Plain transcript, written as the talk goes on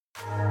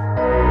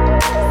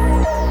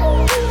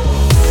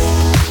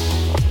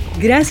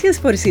Gracias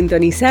por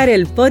sintonizar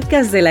el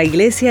podcast de la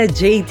Iglesia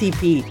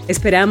JTP.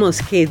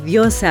 Esperamos que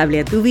Dios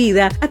hable a tu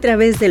vida a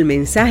través del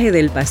mensaje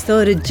del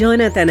pastor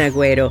Jonathan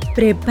Agüero.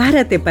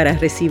 Prepárate para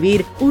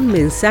recibir un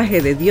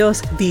mensaje de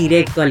Dios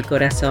directo al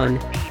corazón.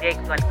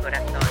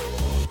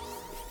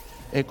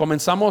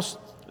 Comenzamos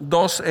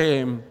dos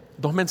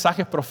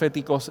mensajes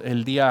proféticos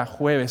el día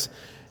jueves.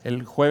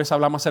 El jueves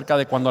hablamos acerca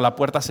de cuando la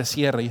puerta se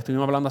cierra y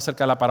estuvimos hablando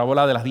acerca de la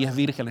parábola de las 10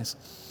 vírgenes.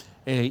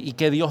 Y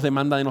qué Dios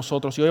demanda de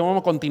nosotros. Y hoy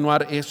vamos a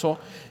continuar eso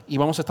y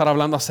vamos a estar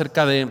hablando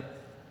acerca de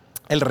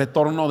el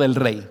retorno del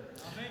rey.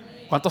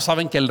 ¿Cuántos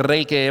saben que el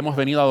rey que hemos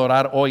venido a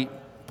adorar hoy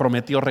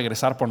prometió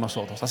regresar por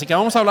nosotros? Así que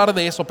vamos a hablar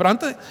de eso. Pero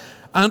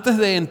antes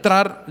de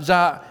entrar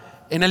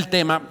ya en el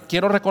tema,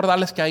 quiero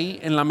recordarles que ahí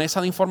en la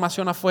mesa de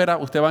información afuera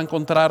usted va a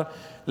encontrar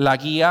la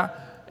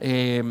guía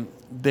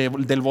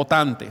del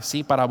votante,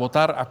 ¿sí? Para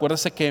votar.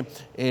 Acuérdese que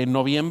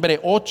noviembre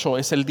 8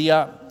 es el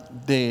día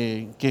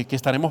que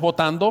estaremos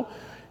votando.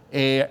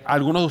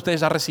 Algunos de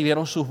ustedes ya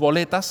recibieron sus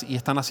boletas y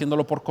están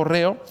haciéndolo por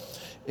correo.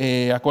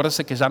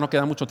 Acuérdense que ya no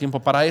queda mucho tiempo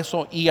para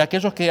eso. Y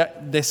aquellos que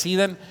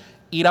deciden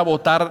ir a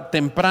votar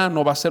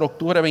temprano, va a ser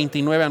octubre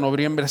 29 a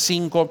noviembre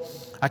 5.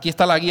 Aquí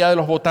está la guía de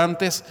los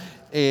votantes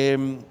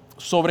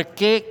sobre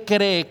qué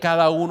cree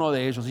cada uno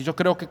de ellos. Y yo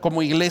creo que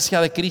como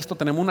Iglesia de Cristo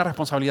tenemos una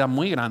responsabilidad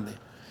muy grande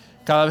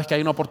cada vez que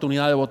hay una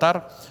oportunidad de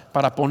votar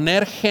para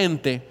poner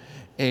gente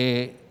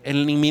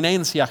en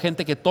inminencia,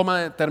 gente que toma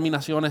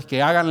determinaciones,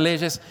 que hagan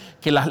leyes,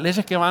 que las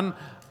leyes que van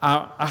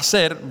a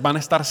hacer van a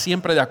estar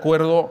siempre de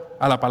acuerdo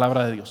a la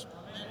palabra de Dios.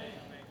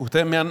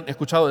 Ustedes me han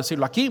escuchado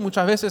decirlo aquí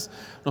muchas veces.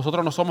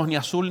 Nosotros no somos ni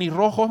azul ni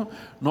rojo,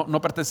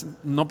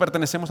 no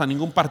pertenecemos a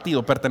ningún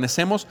partido,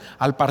 pertenecemos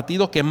al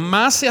partido que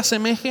más se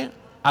asemeje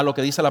a lo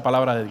que dice la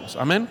palabra de Dios.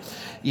 Amén.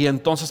 Y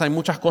entonces hay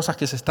muchas cosas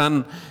que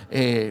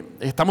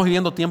estamos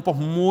viviendo tiempos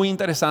muy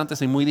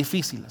interesantes y muy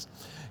difíciles.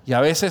 Y a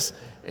veces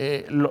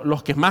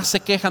los que más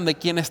se quejan de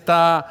quién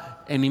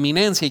está en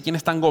inminencia y quién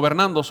están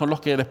gobernando son los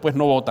que después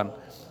no votan.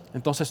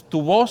 Entonces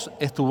tu voz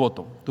es tu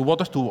voto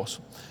es tu voz.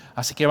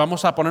 Así que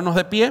vamos a ponernos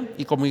de pie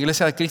y como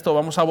Iglesia de Cristo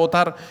vamos a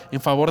votar en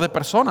favor de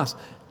personas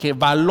que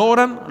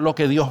valoran lo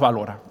que Dios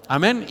valora.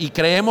 Amén. Y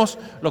creemos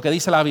lo que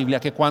dice la Biblia,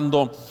 que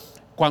cuando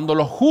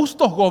los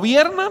justos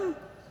gobiernan,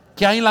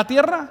 ¿qué hay en la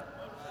tierra?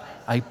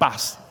 Hay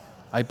paz.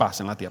 Hay paz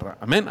en la tierra.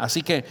 Amén.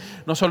 Así que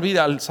no se olvide,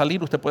 al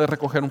salir usted puede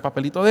recoger un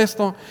papelito de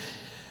esto.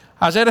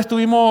 Ayer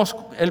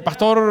el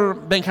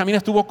pastor Benjamín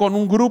estuvo con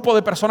un grupo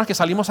de personas que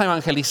salimos a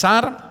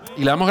evangelizar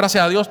y le damos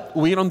gracias a Dios.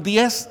 Hubieron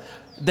 10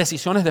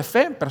 decisiones de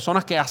fe,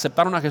 personas que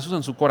aceptaron a Jesús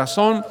en su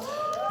corazón,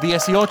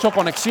 18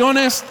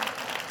 conexiones.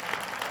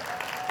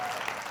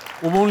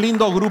 Hubo un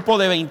lindo grupo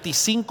de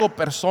 25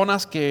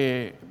 personas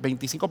que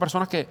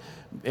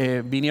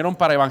vinieron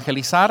para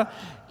evangelizar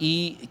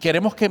y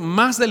queremos que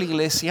más de la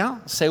iglesia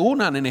se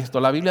unan en esto.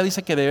 La Biblia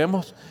dice que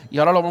debemos, y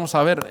ahora lo vamos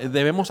a ver,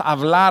 debemos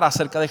hablar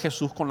acerca de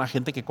Jesús con la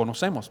gente que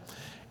conocemos.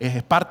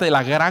 Es parte de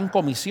la gran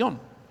comisión.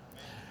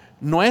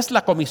 No es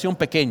la comisión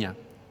pequeña,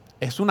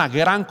 es una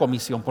gran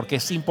comisión porque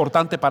es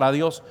importante para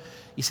Dios.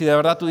 Y si de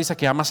verdad tú dices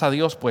que amas a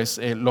Dios, pues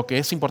lo que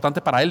es importante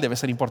para Él debe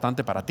ser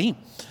importante para ti.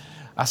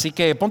 Así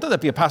que ponte de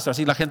pie, pastor,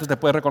 así la gente te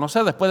puede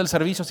reconocer. Después del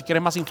servicio, si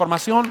quieres más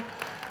información,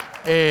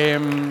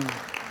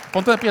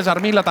 ponte de pie,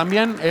 Yarmila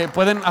también.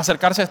 Pueden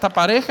acercarse a esta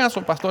pareja,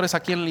 son pastores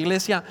aquí en la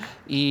iglesia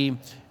y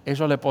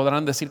ellos le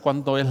podrán decir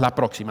cuándo es la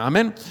próxima.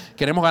 Amén.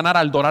 Queremos ganar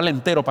al Doral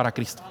entero para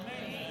Cristo.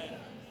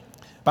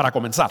 Para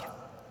comenzar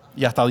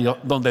y hasta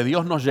donde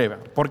Dios nos lleve.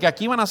 Porque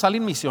aquí van a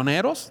salir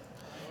misioneros.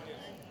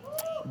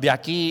 De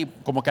aquí,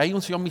 como que hay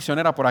unción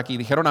misionera por aquí.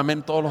 Dijeron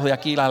amén todos los de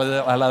aquí a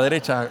la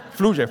derecha.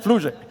 Fluye.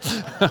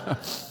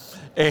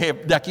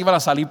 De aquí van a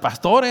salir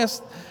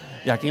pastores.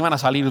 De aquí van a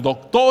salir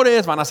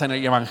doctores. Van a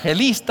salir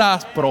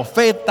evangelistas,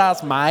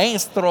 profetas,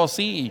 maestros,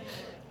 sí,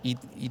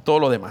 y todo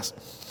lo demás.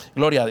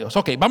 Gloria a Dios.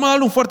 Ok, vamos a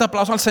darle un fuerte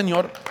aplauso al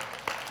Señor.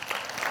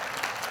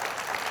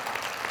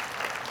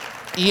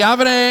 Y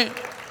abre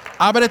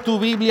tu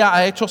Biblia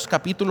a Hechos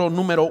capítulo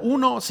número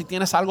 1. Si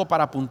tienes algo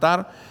para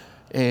apuntar,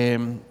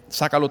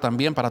 sácalo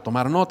también para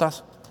tomar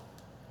notas.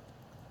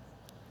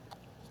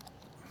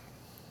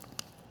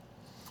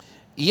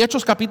 Y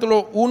Hechos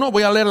capítulo 1,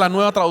 voy a leer la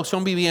Nueva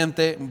Traducción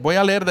Viviente, voy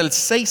a leer del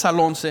 6 al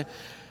 11.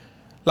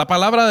 La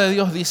palabra de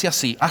Dios dice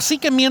así: así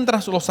que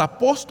mientras los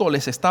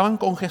apóstoles estaban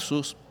con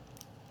Jesús,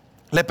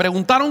 le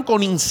preguntaron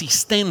con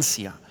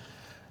insistencia.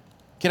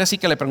 Quiere decir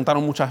que le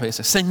preguntaron muchas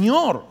veces: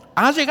 Señor,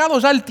 ¿ha llegado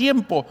ya el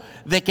tiempo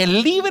de que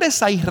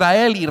libres a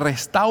Israel y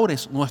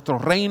restaures nuestro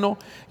reino?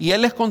 Y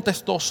él les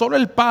contestó: solo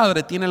el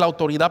Padre tiene la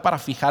autoridad para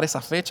fijar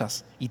esas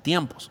fechas y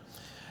tiempos.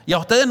 Y a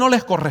ustedes no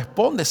les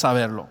corresponde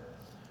saberlo.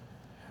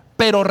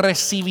 Pero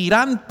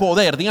recibirán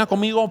poder. Diga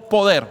conmigo: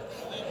 poder.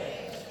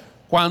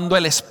 Cuando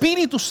el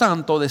Espíritu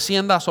Santo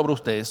descienda sobre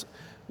ustedes.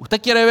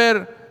 Usted quiere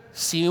ver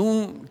si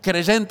un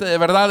creyente de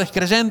verdad es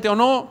creyente o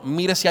no.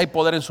 Mire si hay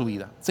poder en su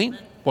vida, ¿sí?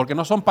 Porque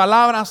no son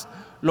palabras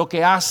lo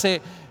que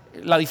hace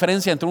la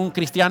diferencia entre un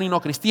cristiano y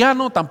no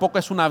cristiano, tampoco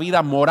es una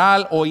vida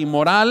moral o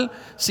inmoral,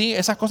 ¿sí?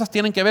 Esas cosas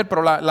tienen que ver,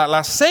 pero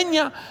la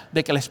seña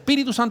de que el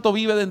Espíritu Santo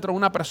vive dentro de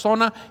una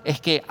persona es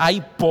que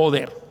hay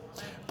poder.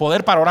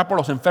 Poder para orar por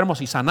los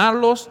enfermos y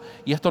sanarlos,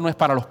 y esto no es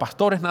para los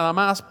pastores nada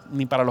más,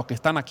 ni para los que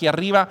están aquí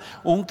arriba.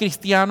 Un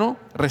cristiano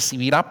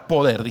recibirá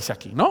poder, dice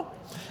aquí, ¿no?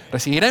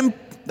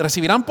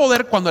 Recibirán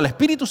poder cuando el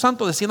Espíritu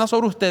Santo descienda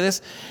sobre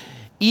ustedes,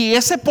 y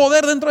ese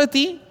poder dentro de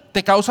ti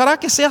te causará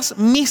que seas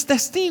mis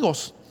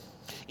testigos.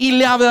 Y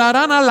le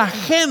hablarán a la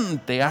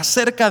gente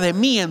acerca de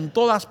mí en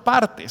todas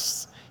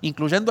partes,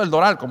 incluyendo el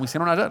Doral, como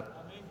hicieron ayer.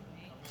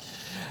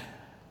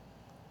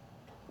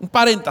 Un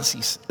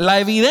paréntesis. La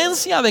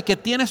evidencia de que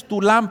tienes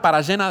tu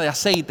lámpara llena de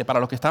aceite, para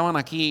los que estaban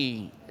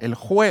aquí el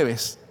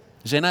jueves,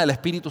 llena del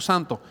Espíritu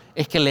Santo,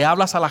 es que le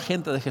hablas a la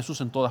gente de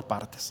Jesús en todas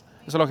partes.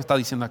 Eso es lo que está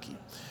diciendo aquí.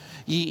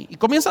 Y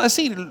comienza a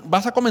decir,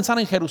 vas a comenzar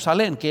en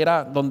Jerusalén, que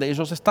era donde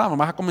ellos estaban,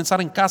 vas a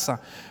comenzar en casa,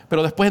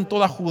 pero después en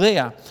toda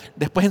Judea,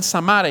 después en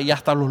Samaria y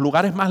hasta los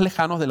lugares más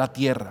lejanos de la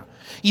tierra.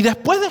 Y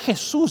después de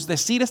Jesús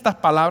decir estas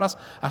palabras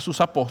a sus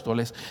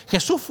apóstoles,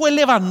 Jesús fue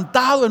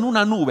levantado en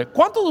una nube.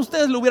 ¿Cuántos de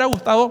ustedes le hubiera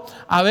gustado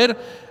haber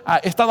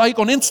estado ahí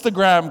con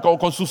Instagram,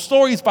 con sus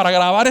stories para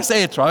grabar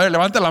ese hecho? A ver,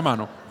 levanten la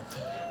mano.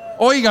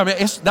 Óigame,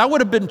 that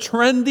would have been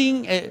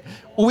trending.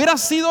 Hubiera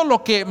sido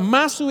lo que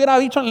más se hubiera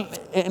dicho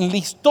en la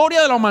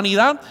historia de la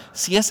humanidad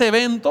si ese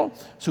evento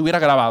se hubiera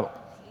grabado.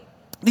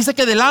 Dice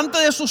que delante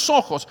de sus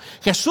ojos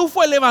Jesús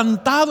fue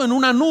levantado en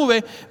una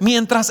nube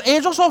mientras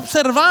ellos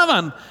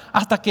observaban,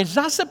 hasta que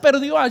ya se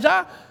perdió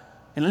allá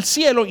en el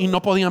cielo y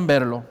no podían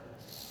verlo.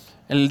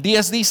 El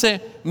 10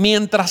 dice,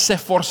 mientras se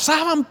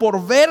esforzaban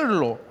por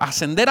verlo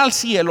ascender al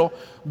cielo,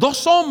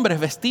 dos hombres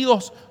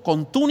vestidos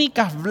con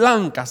túnicas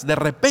blancas de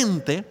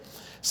repente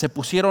se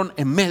pusieron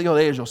en medio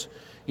de ellos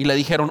y le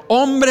dijeron,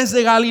 hombres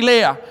de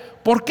Galilea,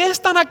 ¿por qué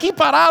están aquí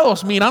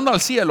parados mirando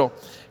al cielo?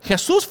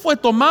 Jesús fue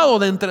tomado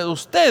de entre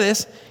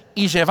ustedes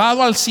y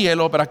llevado al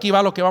cielo, pero aquí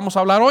va lo que vamos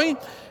a hablar hoy,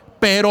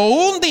 pero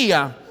un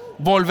día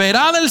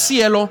volverá del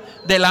cielo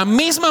de la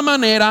misma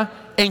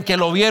manera en que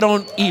lo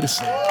vieron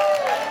irse.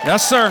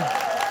 Yes, sir.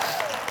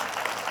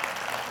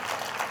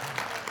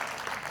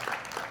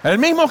 El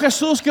mismo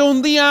Jesús que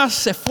un día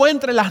se fue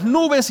entre las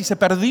nubes y se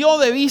perdió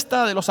de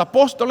vista de los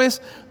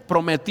apóstoles,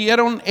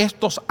 prometieron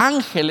estos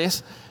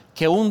ángeles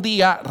que un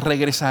día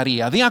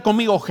regresaría. Diga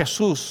conmigo,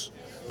 Jesús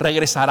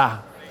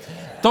regresará.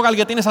 Toca al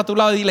que tienes a tu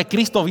lado y dile,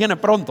 Cristo viene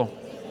pronto.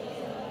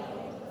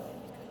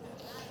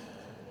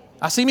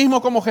 Así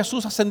mismo como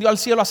Jesús ascendió al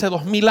cielo hace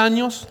 2000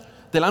 años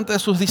delante de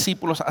sus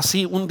discípulos,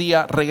 así un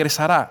día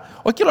regresará.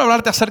 Hoy quiero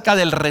hablarte acerca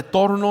del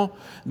retorno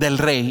del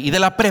Rey y de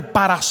la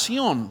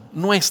preparación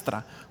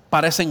nuestra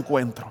para ese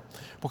encuentro.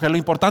 Porque lo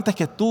importante es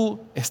que tú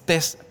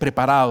estés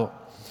preparado.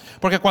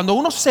 Porque cuando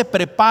uno se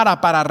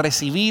prepara para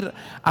recibir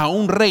a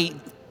un rey,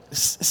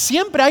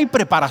 siempre hay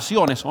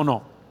preparaciones, ¿o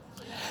no?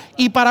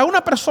 Y para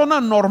una persona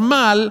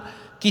normal,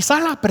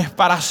 quizás las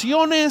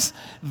preparaciones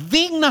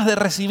dignas de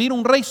recibir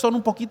un rey son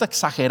un poquito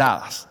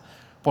exageradas.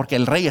 Porque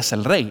el rey es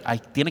el rey,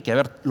 ahí tiene que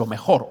haber lo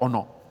mejor, ¿o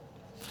no?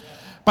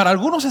 Para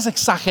algunos es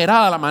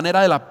exagerada la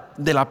manera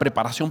de la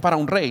preparación para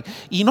un rey.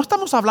 Y no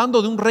estamos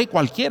hablando de un rey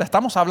cualquiera,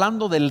 estamos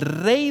hablando del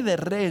Rey de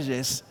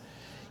Reyes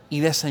y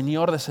de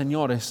Señor de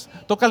Señores.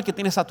 Toca al que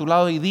tienes a tu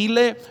lado y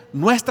dile,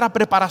 nuestra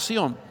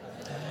preparación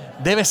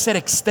debe ser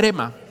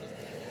extrema,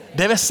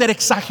 debe ser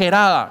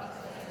exagerada,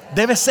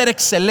 debe ser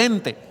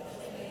excelente.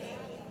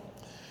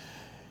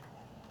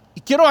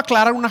 Y quiero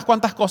aclarar unas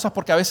cuantas cosas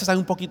porque a veces hay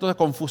un poquito de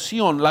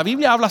confusión. La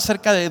Biblia habla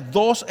acerca de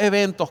dos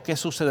eventos que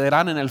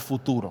sucederán en el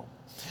futuro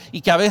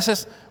y que a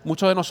veces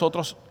muchos de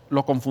nosotros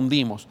lo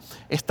confundimos.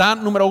 Está,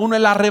 número uno,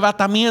 el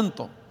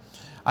arrebatamiento.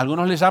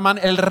 Algunos le llaman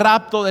el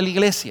rapto de la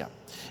iglesia.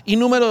 Y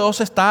número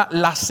dos está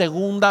la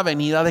segunda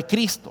venida de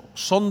Cristo.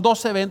 Son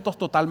dos eventos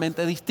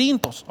totalmente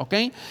distintos, ¿ok?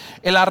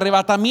 El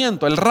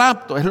arrebatamiento, el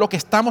rapto, es lo que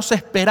estamos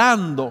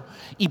esperando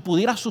y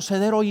pudiera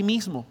suceder hoy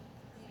mismo.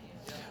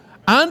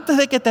 Antes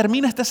de que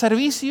termine este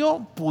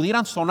servicio,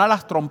 pudieran sonar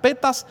las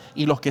trompetas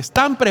y los que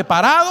están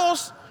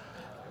preparados,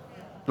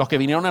 los que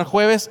vinieron el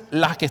jueves,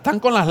 las que están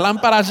con las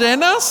lámparas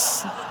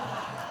llenas.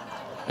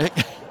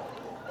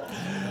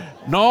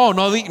 No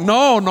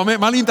me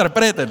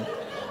malinterpreten.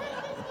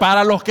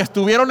 Para los que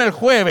estuvieron el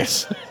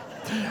jueves.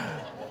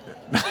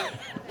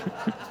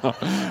 No,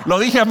 lo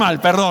dije mal,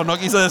 perdón, no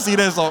quise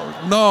decir eso.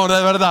 No,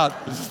 de verdad,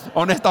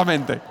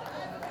 honestamente.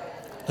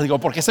 Digo,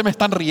 ¿por qué se me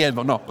están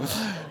riendo? No.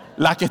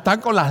 Las que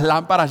están con las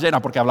lámparas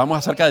llenas, porque hablamos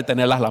acerca de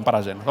tener las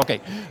lámparas llenas. Ok,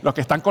 los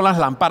que están con las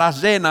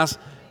lámparas llenas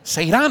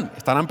se irán,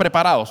 estarán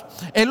preparados.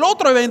 El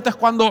otro evento es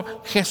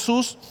cuando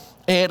Jesús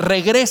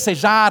regrese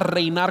ya a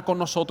reinar con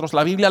nosotros.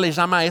 La Biblia le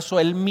llama a eso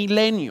el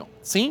milenio,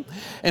 ¿sí?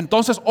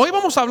 Entonces, hoy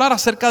vamos a hablar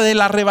acerca del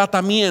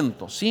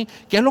arrebatamiento, ¿sí?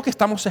 ¿Qué es lo que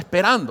estamos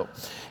esperando?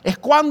 Es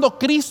cuando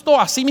Cristo,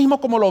 así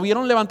mismo como lo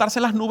vieron levantarse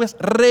las nubes,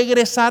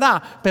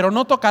 regresará, pero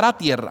no tocará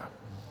tierra.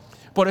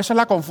 Por eso es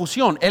la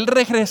confusión. Él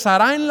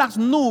regresará en las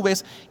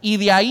nubes y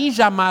de ahí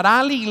llamará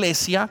a la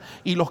iglesia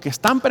y los que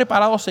están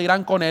preparados se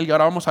irán con él. Y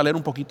ahora vamos a leer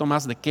un poquito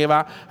más de qué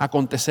va a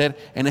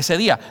acontecer en ese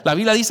día. La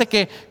Biblia dice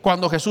que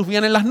cuando Jesús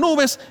viene en las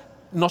nubes,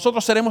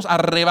 nosotros seremos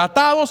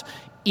arrebatados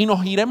y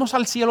nos iremos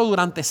al cielo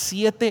durante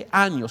 7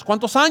 años.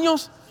 ¿Cuántos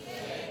años?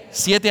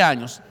 7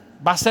 años.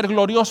 Va a ser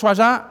glorioso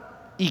allá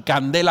y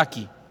candela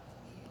aquí.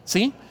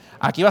 ¿Sí?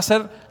 Aquí va a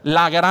ser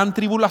la gran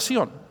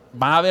tribulación.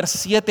 Va a haber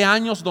 7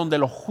 años donde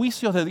los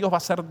juicios de Dios va a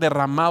ser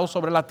derramados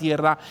sobre la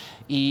tierra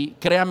y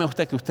créame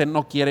usted que usted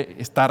no quiere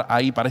estar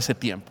ahí para ese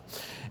tiempo.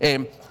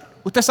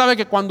 Usted sabe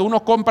que cuando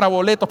uno compra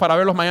boletos para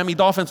ver los Miami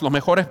Dolphins, los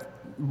mejores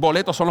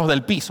boletos son los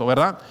del piso,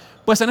 ¿verdad?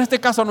 Pues en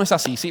este caso no es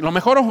así, ¿sí? Los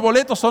mejores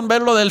boletos son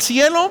verlo del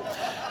cielo,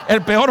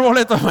 el peor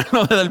boleto es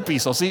verlo desde el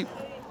piso, ¿sí?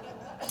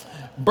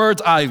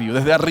 Bird's eye view,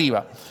 desde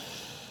arriba.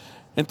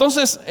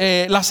 Entonces,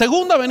 la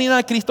segunda venida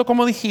de Cristo,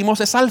 como dijimos,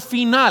 es al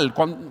final,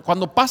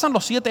 cuando pasan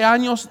los 7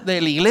 años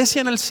de la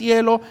iglesia en el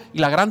cielo y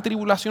la gran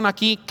tribulación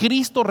aquí,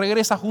 Cristo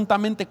regresa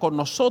juntamente con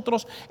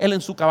nosotros, Él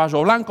en su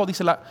caballo blanco,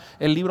 dice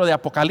el libro de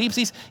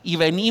Apocalipsis, y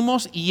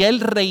venimos y Él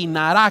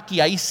reinará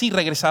aquí, ahí sí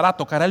regresará,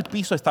 tocará el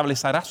piso,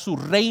 establecerá su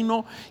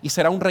reino y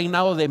será un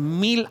reinado de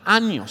 1000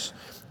 años,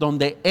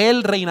 donde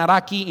Él reinará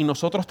aquí y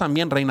nosotros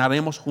también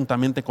reinaremos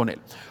juntamente con Él.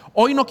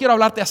 Hoy no quiero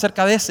hablarte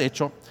acerca de ese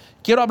hecho.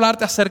 Quiero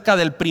hablarte acerca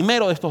del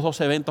primero de estos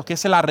 2 eventos, que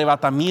es el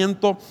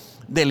arrebatamiento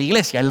de la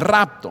iglesia, el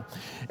rapto.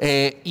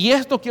 Y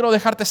esto quiero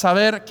dejarte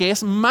saber que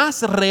es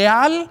más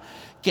real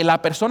que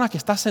la persona que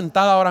está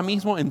sentada ahora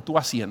mismo en tu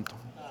asiento.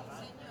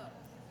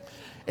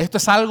 Esto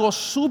es algo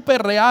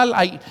súper real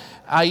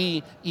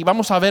y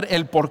vamos a ver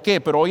el por qué,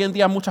 pero hoy en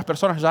día muchas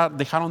personas ya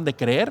dejaron de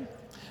creer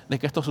de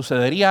que esto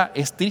sucedería.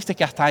 Es triste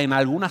que hasta en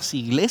algunas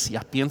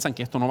iglesias piensan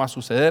que esto no va a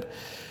suceder,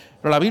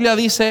 pero la Biblia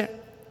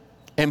dice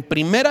en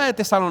Primera de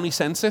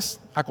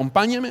Tesalonicenses,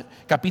 acompáñenme,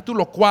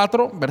 capítulo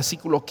 4,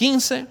 versículo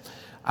 15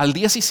 al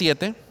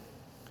 17,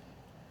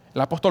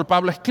 el apóstol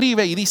Pablo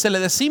escribe y dice: le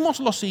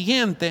decimos lo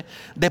siguiente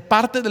de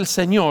parte del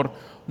Señor,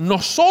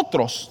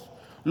 nosotros,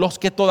 los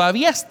que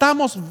todavía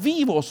estamos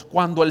vivos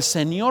cuando el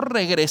Señor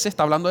regrese,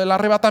 está hablando del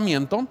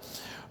arrebatamiento,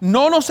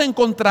 no nos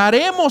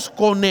encontraremos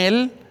con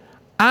Él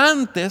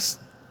antes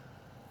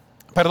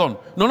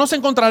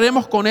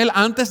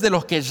de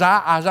los que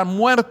ya hayan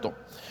muerto.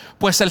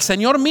 Pues el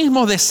Señor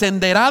mismo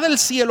descenderá del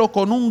cielo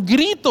con un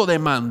grito de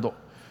mando,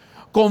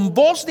 con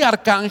voz de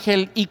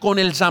arcángel y con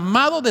el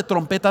llamado de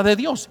trompeta de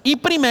Dios. Y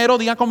primero,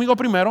 digan conmigo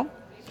primero,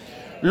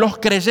 los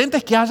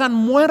creyentes que hayan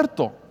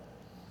muerto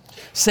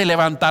se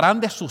levantarán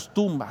de sus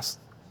tumbas.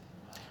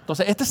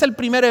 Entonces, este es el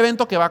primer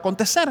evento que va a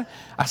acontecer.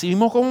 Así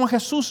mismo como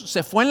Jesús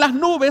se fue en las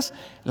nubes,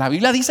 la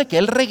Biblia dice que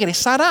Él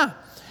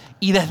regresará.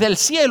 Y desde el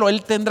cielo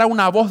Él tendrá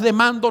una voz de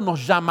mando,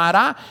 nos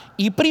llamará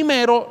y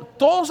primero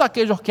todos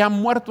aquellos que han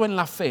muerto en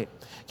la fe,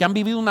 que han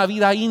vivido una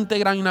vida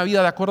íntegra y una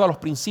vida de acuerdo a los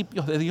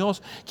principios de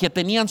Dios, que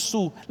tenían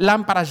su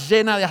lámpara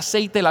llena de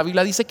aceite, la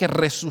Biblia dice que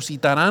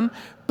resucitarán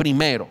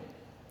primero.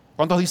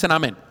 ¿Cuántos dicen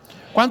amén?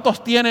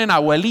 ¿Cuántos tienen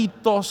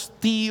abuelitos,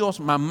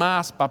 tíos,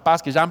 mamás,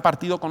 papás que ya han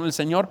partido con el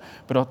Señor,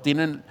 pero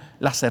tienen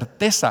la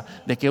certeza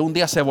de que un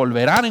día se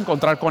volverán a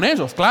encontrar con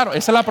ellos? Claro,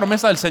 esa es la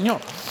promesa del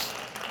Señor.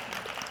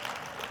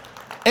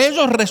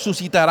 Ellos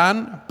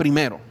resucitarán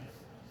primero.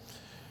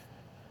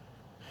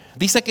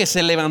 Dice que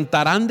se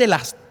levantarán de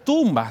las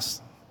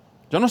tumbas.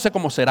 Yo no sé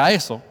cómo será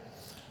eso,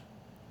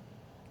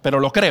 pero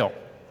lo creo.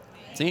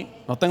 ¿Sí?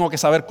 No tengo que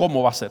saber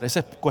cómo va a ser. Esa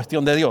es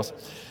cuestión de Dios.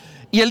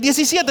 Y el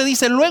 17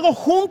 dice: luego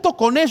junto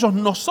con ellos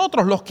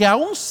nosotros, los que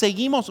aún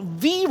seguimos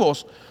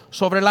vivos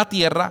sobre la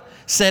tierra,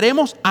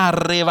 seremos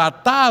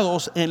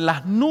arrebatados en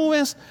las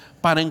nubes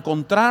para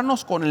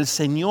encontrarnos con el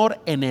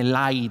Señor en el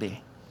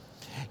aire.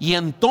 Y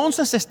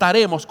entonces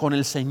estaremos con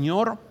el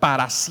Señor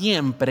para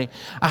siempre.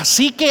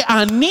 Así que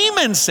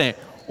anímense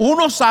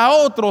unos a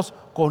otros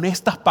con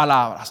estas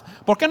palabras.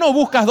 ¿Por qué no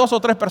buscas 2 o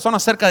 3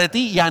 personas cerca de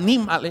ti y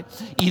anímale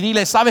y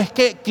dile: ¿sabes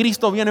qué?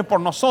 Cristo viene por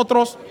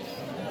nosotros.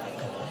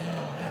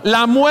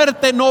 La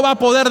muerte no va a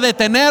poder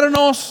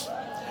detenernos.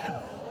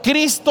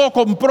 Cristo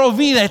compró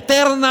vida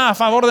eterna a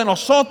favor de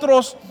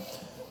nosotros.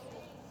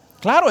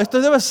 Claro,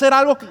 esto debe ser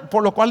algo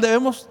por lo cual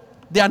debemos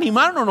de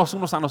animarnos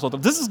unos a nosotros.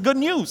 This is good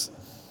news.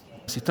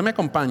 Si usted me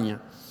acompaña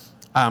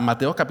a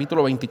Mateo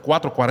capítulo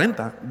 24,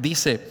 40,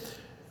 dice: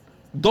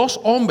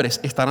 2 hombres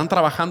estarán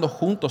trabajando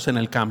juntos en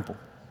el campo.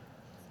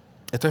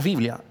 Esto es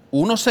Biblia.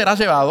 Uno será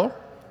llevado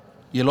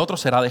y el otro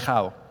será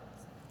dejado.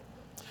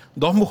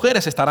 2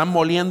 mujeres estarán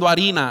moliendo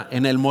harina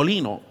en el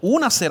molino.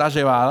 Una será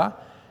llevada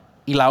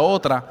y la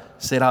otra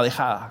será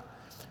dejada.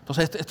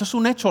 Entonces, esto es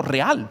un hecho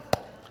real.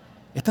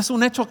 Este es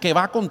un hecho que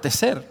va a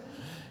acontecer.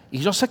 Y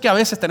yo sé que a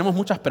veces tenemos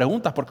muchas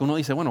preguntas porque uno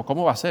dice: bueno,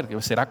 ¿cómo va a ser?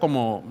 ¿Será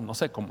como, no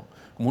sé, como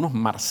unos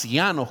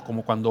marcianos,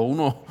 como cuando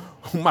un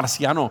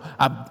marciano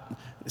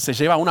se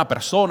lleva a una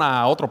persona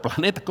a otro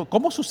planeta?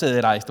 ¿Cómo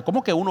sucederá esto?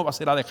 ¿Cómo que uno va a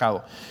ser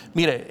dejado?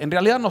 Mire, en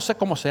realidad no sé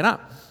cómo será,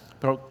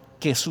 pero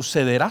que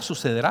sucederá,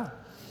 sucederá.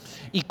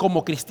 Y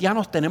como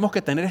cristianos tenemos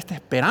que tener esta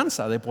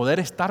esperanza de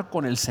poder estar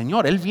con el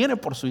Señor. Él viene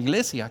por su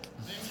iglesia.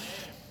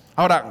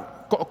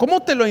 Ahora,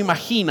 ¿Cómo te lo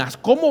imaginas?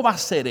 ¿Cómo va a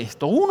ser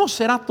esto? Uno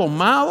será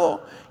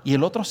tomado y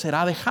el otro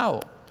será dejado.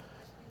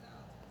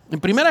 En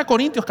 1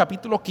 Corintios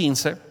capítulo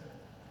 15,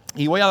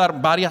 y voy a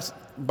dar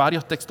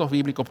varios textos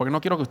bíblicos porque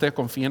no quiero que ustedes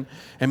confíen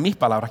en mis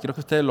palabras, quiero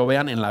que ustedes lo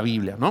vean en la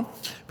Biblia, ¿no?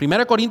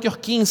 1 Corintios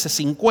 15,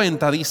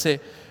 50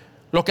 dice: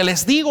 lo que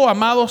les digo,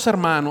 amados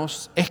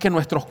hermanos, es que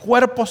nuestros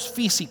cuerpos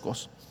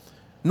físicos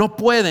no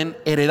pueden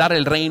heredar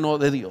el reino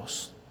de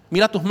Dios.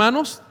 Mira tus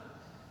manos,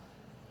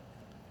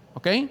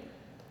 ¿ok?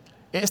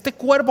 Este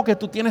cuerpo que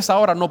tú tienes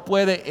ahora no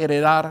puede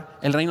heredar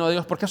el reino de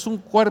Dios porque es un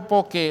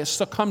cuerpo que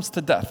succumbs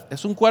to death.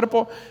 Es un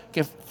cuerpo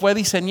que fue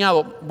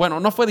diseñado, bueno,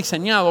 no fue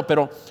diseñado,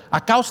 pero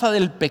a causa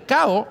del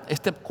pecado,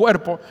 este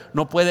cuerpo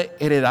no puede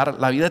heredar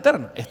la vida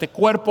eterna. Este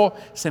cuerpo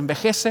se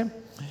envejece,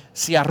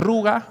 se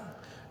arruga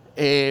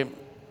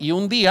y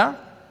un día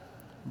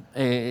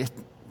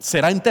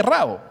será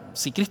enterrado.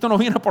 Si Cristo no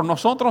viene por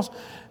nosotros,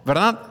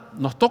 ¿verdad?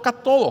 Nos toca a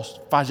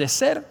todos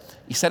fallecer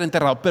y ser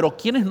enterrados. Pero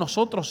 ¿quiénes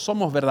nosotros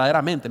somos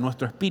verdaderamente?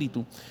 Nuestro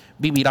espíritu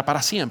vivirá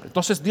para siempre.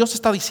 Entonces Dios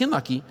está diciendo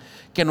aquí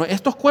que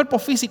estos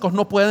cuerpos físicos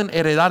no pueden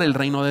heredar el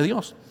reino de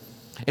Dios.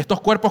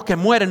 Estos cuerpos que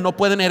mueren no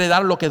pueden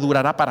heredar lo que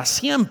durará para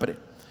siempre.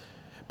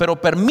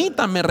 Pero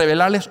permítanme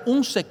revelarles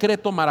un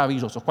secreto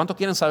maravilloso. ¿Cuántos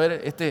quieren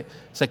saber este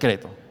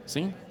secreto?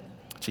 ¿Sí?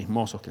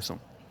 Chismosos que son.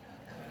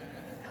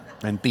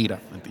 Mentira.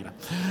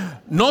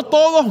 No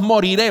todos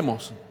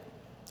moriremos,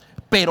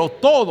 pero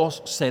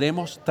todos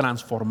seremos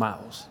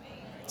transformados.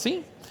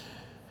 ¿Sí?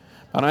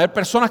 Van a haber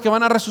personas que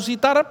van a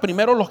resucitar.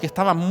 Primero los que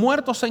estaban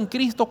muertos en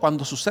Cristo.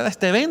 Cuando suceda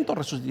este evento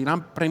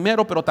resucitarán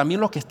primero, pero también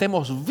los que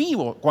estemos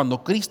vivos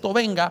cuando Cristo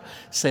venga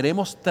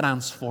seremos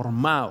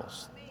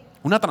transformados.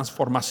 Una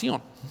transformación.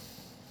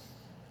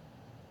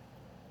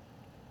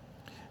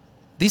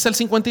 Dice el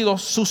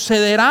 52: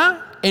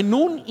 sucederá en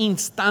un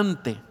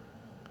instante,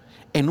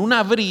 en un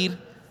abrir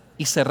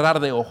y cerrar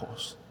de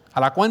ojos. A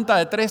la cuenta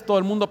de 3 todo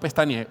el mundo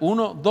pestañee.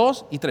 1,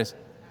 2 y 3.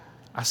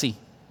 Así.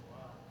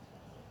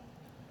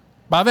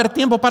 ¿Va a haber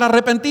tiempo para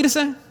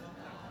arrepentirse?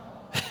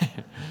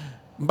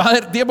 ¿Va a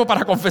haber tiempo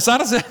para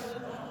confesarse?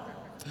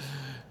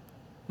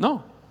 No.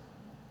 O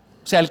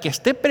sea, el que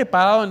esté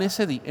preparado en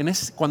ese día,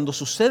 cuando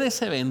sucede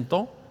ese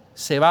evento,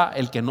 se va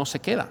el que no se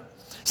queda.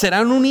 Será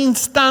en un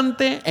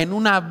instante, en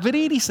un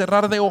abrir y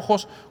cerrar de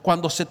ojos,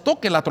 cuando se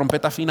toque la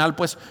trompeta final.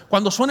 Pues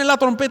cuando suene la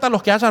trompeta,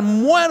 los que hayan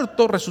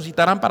muerto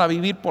resucitarán para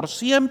vivir por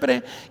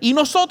siempre, y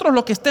nosotros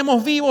los que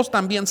estemos vivos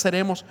también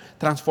seremos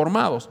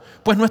transformados.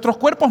 Pues nuestros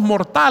cuerpos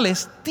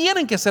mortales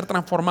tienen que ser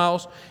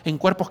transformados en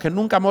cuerpos que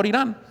nunca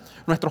morirán.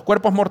 Nuestros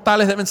cuerpos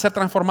mortales deben ser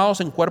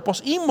transformados en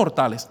cuerpos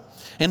inmortales.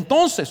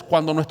 Entonces,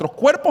 cuando nuestros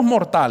cuerpos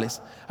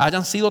mortales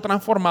hayan sido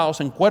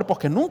transformados en cuerpos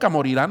que nunca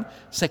morirán,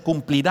 se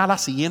cumplirá la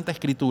siguiente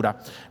escritura: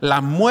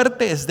 la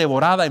muerte es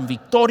devorada en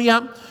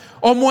victoria.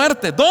 Oh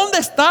muerte, ¿dónde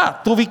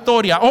está tu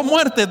victoria? Oh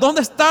muerte,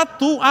 ¿dónde está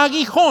tu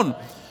aguijón?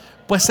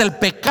 Pues el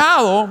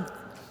pecado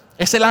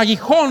es el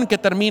aguijón que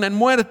termina en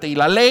muerte, y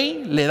la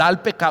ley le da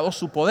al pecado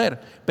su poder.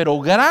 Pero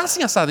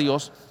gracias a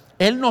Dios,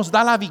 Él nos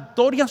da la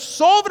victoria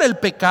sobre el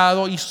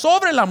pecado y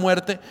sobre la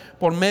muerte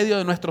por medio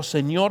de nuestro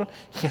Señor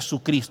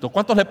Jesucristo.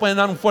 ¿Cuántos le pueden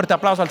dar un fuerte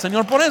aplauso al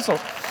Señor por eso?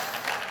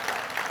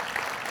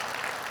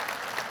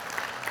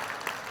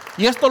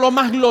 Y esto es lo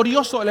más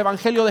glorioso del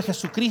Evangelio de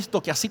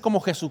Jesucristo, que así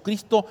como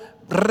Jesucristo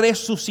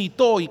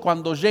resucitó, y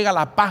cuando llega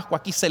la Pascua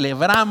aquí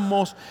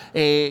celebramos,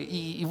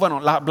 y bueno,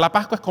 la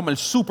Pascua es como el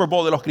Super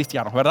Bowl de los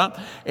cristianos, ¿verdad?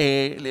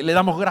 Le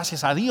damos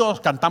gracias a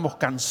Dios, cantamos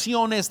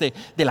canciones de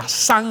la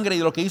sangre y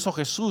de lo que hizo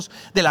Jesús,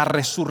 de la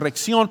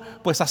resurrección.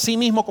 Pues así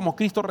mismo como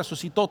Cristo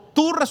resucitó,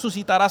 tú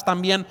resucitarás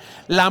también.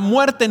 La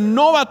muerte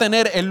no va a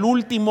tener el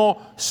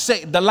último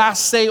say, the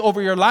last say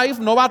over your life,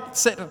 no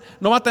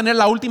va a tener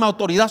la última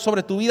autoridad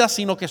sobre tu vida,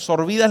 sino que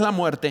sorbidas la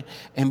muerte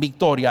en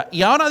victoria.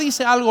 Y ahora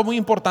dice algo muy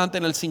importante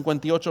en el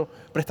 58,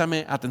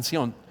 préstame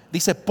atención.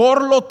 Dice: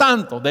 por lo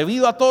tanto,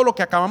 debido a todo lo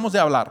que acabamos de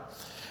hablar,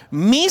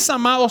 mis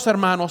amados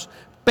hermanos,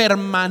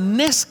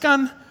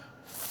 permanezcan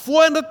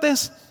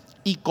fuertes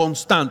y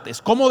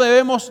constantes. ¿Cómo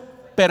debemos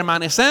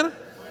permanecer?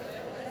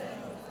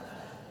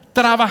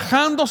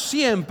 Trabajando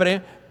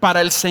siempre para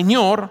el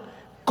Señor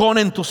con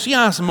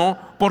entusiasmo,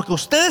 porque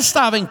ustedes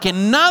saben que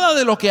nada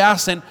de lo que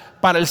hacen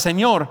para el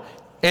Señor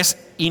es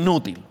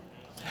inútil.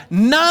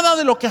 Nada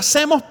de lo que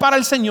hacemos para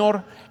el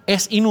Señor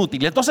es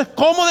inútil. Entonces,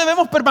 ¿cómo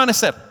debemos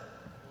permanecer?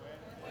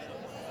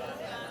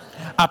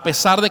 A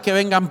pesar de que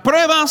vengan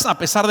pruebas, a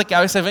pesar de que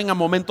a veces vengan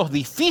momentos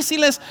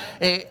difíciles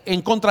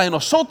en contra de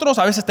nosotros,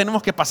 a veces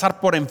tenemos que pasar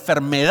por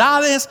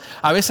enfermedades,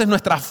 a veces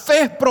nuestra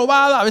fe es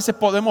probada, a veces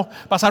podemos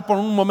pasar por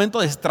un momento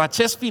de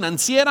estrechez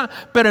financiera,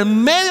 pero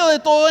en medio de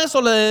todo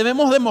eso le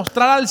debemos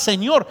demostrar al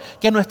Señor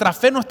que nuestra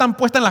fe no está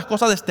puesta en las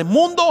cosas de este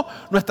mundo,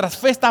 nuestra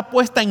fe está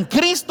puesta en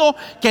Cristo,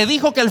 que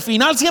dijo que el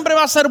final siempre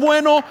va a ser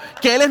bueno,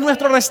 que Él es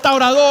nuestro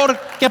restaurador,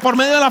 que por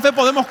medio de la fe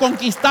podemos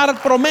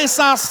conquistar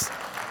promesas.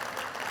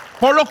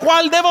 Por lo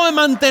cual debo de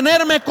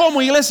mantenerme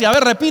como iglesia. A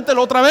ver,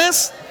 repítelo otra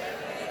vez.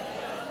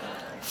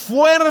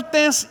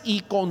 Fuertes y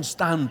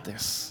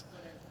constantes.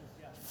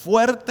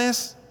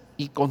 Fuertes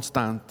y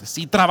constantes.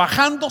 Y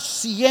trabajando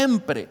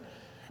siempre.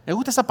 Me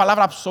gusta esa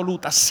palabra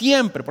absoluta,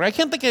 siempre. Porque hay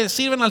gente que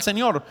sirven al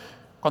Señor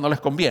cuando les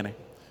conviene.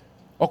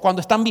 O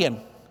cuando están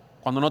bien,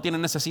 cuando no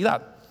tienen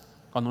necesidad,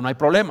 cuando no hay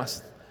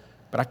problemas.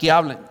 Pero aquí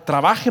hablen,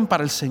 trabajen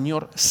para el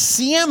Señor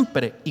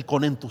siempre y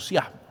con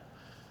entusiasmo.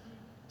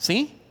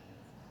 ¿Sí?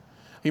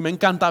 Y me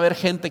encanta ver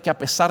gente que a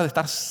pesar de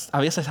estar a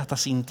veces hasta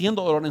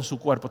sintiendo dolor en su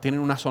cuerpo, tienen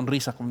una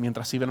sonrisa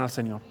mientras sirven al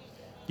Señor.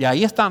 Y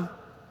ahí están,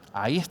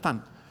 ahí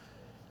están.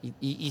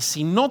 Y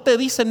si no te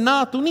dicen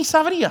nada, tú ni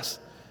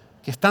sabrías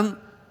que están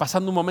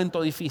pasando un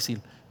momento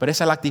difícil. Pero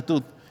esa es la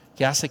actitud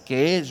que hace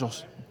que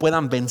ellos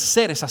puedan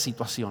vencer esa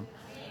situación.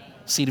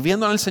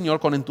 Sirviendo al Señor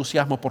con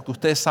entusiasmo, porque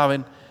ustedes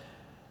saben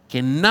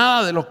que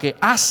nada de lo que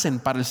hacen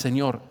para el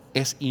Señor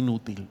es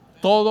inútil.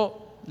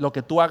 Todo lo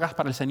que tú hagas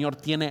para el Señor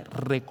tiene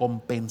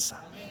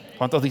recompensa.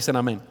 ¿Cuántos dicen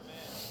amén?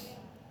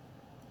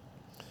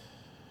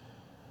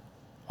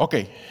 Ok.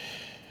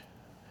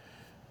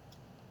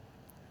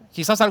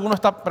 Quizás alguno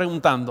está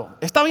preguntando,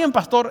 está bien,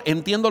 pastor,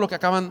 entiendo lo que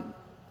acaban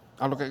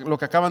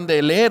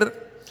de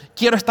leer.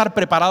 Quiero estar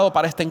preparado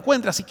para este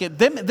encuentro, así que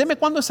deme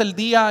cuándo es el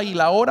día y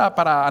la hora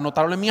para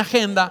anotarlo en mi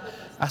agenda.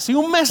 Así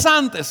un mes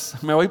antes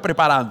me voy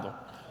preparando.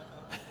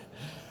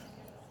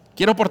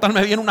 Quiero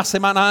portarme bien una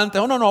semana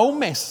antes. No, un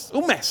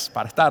mes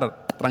para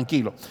estar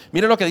tranquilo.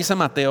 Mire lo que dice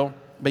Mateo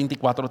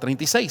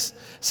 24:36.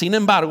 Sin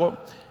embargo,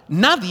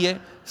 nadie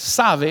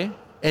sabe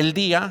el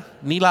día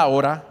ni la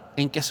hora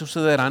en que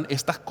sucederán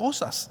estas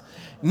cosas.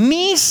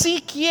 Ni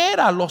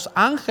siquiera los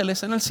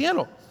ángeles en el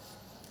cielo.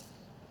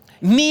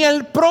 Ni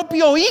el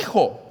propio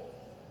Hijo,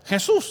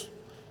 Jesús,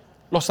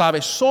 lo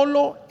sabe.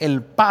 Solo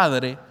el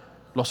Padre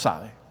lo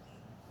sabe.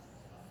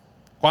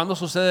 ¿Cuándo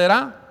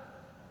sucederá?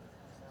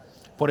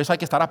 Por eso hay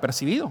que estar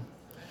apercibido.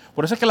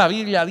 Por eso es que la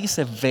Biblia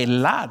dice: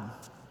 velad,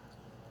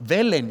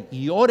 velen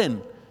y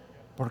oren,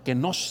 porque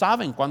no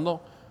saben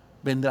cuándo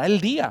vendrá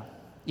el día.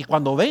 Y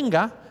cuando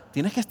venga,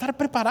 tienes que estar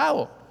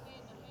preparado.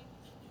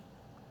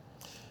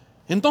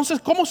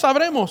 Entonces, ¿cómo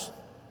sabremos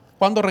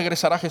cuándo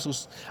regresará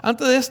Jesús?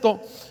 Antes de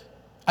esto,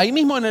 ahí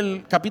mismo en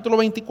el capítulo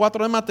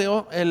 24 de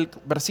Mateo, el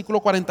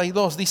versículo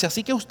 42 dice: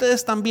 así que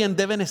ustedes también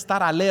deben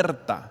estar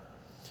alerta,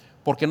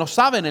 porque no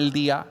saben el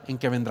día en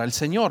que vendrá el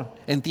Señor.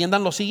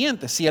 Entiendan lo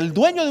siguiente: si el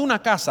dueño de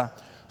una casa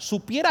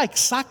supiera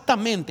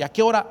exactamente a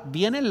qué hora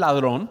viene el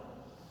ladrón,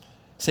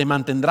 se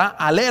mantendrá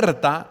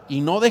alerta y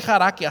no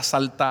dejará que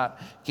asaltara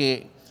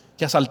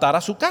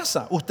su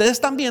casa. Ustedes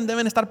también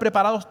deben estar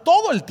preparados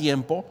todo el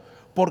tiempo,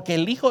 porque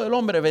el Hijo del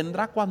Hombre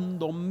vendrá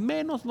cuando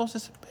menos los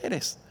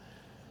esperes.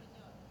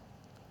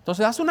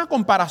 Entonces hace una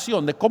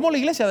comparación de cómo la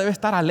iglesia debe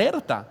estar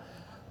alerta.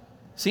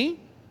 ¿Sí?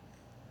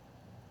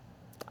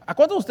 ¿A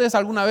cuántos de ustedes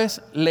alguna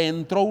vez le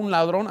entró un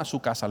ladrón a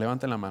su casa?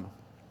 Levanten la mano.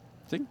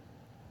 ¿Sí?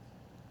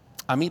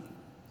 A mí,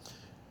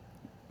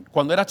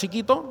 cuando era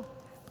chiquito,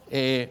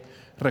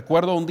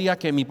 recuerdo un día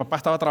que mi papá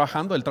estaba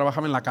trabajando. Él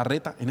trabajaba en la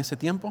carreta en ese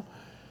tiempo.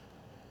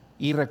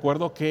 Y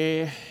recuerdo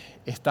que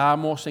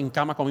estábamos en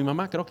cama con mi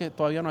mamá. Creo que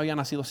todavía no había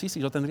nacido Sisi.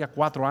 Yo tendría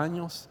 4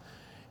 años.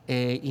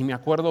 Y me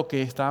acuerdo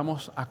que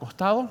estábamos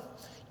acostados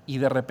y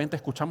de repente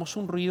escuchamos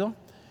un ruido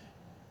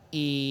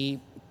y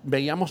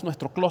veíamos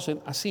nuestro closet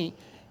así.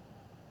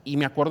 Y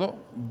me acuerdo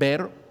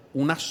ver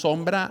una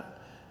sombra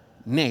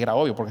negra,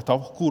 obvio, porque estaba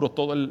oscuro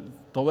todo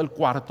el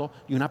cuarto,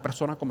 y una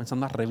persona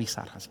comenzando a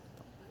revisar así.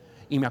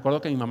 Y me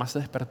acuerdo que mi mamá se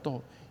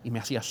despertó y me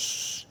hacía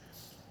shh.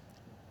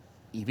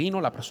 Y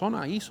vino la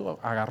persona,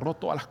 agarró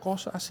todas las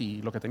cosas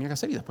y lo que tenía que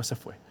hacer, y después se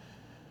fue.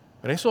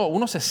 Pero eso,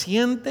 uno se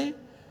siente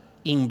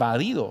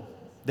invadido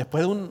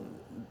después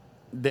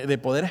de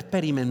poder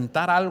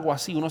experimentar algo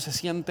así. Uno se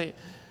siente,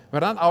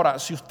 ¿verdad? Ahora,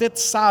 si usted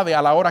sabe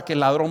a la hora que el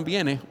ladrón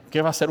viene,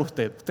 ¿qué va a hacer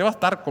usted? Usted va a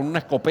estar con una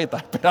escopeta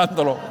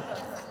esperándolo.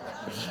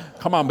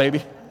 Come on,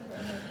 baby.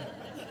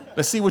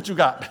 Let's see what you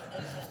got.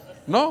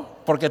 ¿No?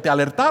 Porque te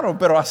alertaron,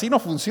 pero así no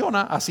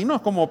funciona. Así no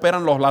es como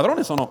operan los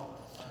ladrones, ¿o no?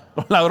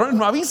 Los ladrones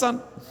no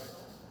avisan.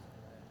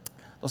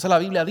 Entonces la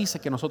Biblia dice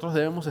que nosotros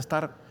debemos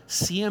estar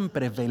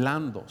siempre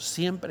velando,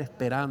 siempre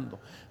esperando,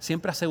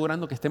 siempre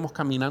asegurando que estemos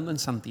caminando en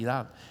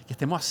santidad, que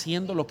estemos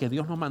haciendo lo que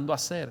Dios nos mandó a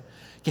hacer,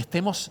 que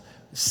estemos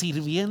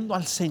sirviendo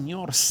al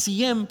Señor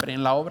siempre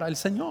en la obra del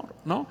Señor,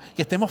 ¿no?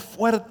 Que estemos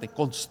fuertes,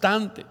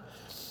 constantes.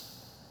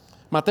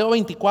 Mateo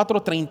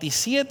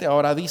 24:37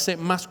 ahora dice: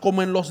 mas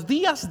como en los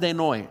días de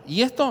Noé.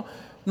 Y esto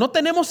no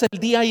tenemos el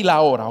día y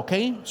la hora, ¿ok?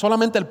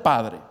 Solamente el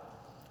Padre.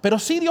 Pero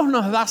sí Dios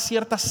nos da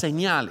ciertas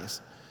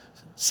señales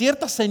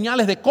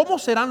de cómo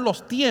serán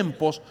los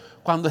tiempos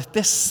cuando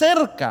esté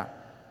cerca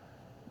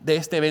de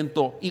este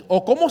evento,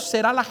 o cómo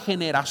será la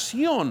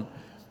generación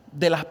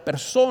de las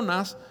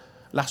personas,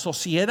 la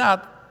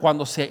sociedad,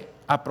 cuando se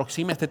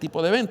aproxime este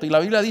tipo de evento. Y la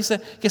Biblia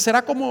dice que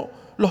será como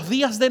los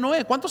días de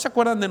Noé. ¿Cuántos se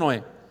acuerdan de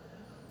Noé?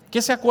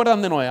 ¿Qué se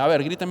acuerdan de Noé? A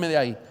ver, grítenme de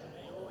ahí.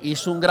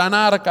 Hizo un gran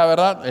arca,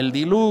 ¿verdad? El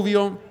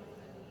diluvio.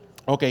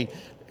 Ok.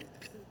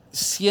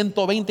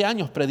 120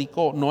 años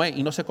predicó Noé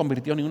y no se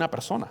convirtió ni una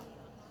persona.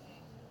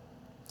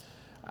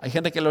 Hay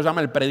gente que lo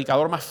llama el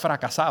predicador más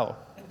fracasado,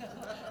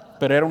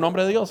 pero era un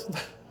hombre de Dios.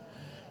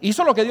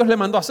 Hizo lo que Dios le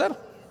mandó a hacer.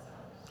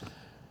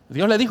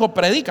 Dios le dijo: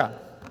 predica,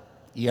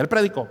 y él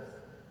predicó.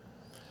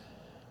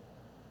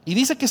 Y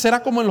dice que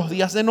será como en los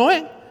días de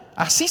Noé.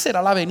 Así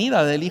será la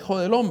venida del Hijo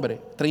del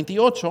Hombre.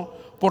 38.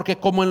 Porque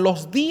como en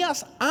los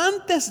días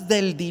antes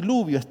del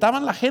diluvio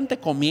estaban la gente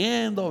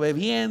comiendo,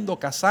 bebiendo,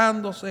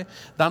 casándose,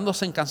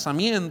 dándose en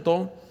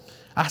casamiento,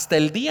 hasta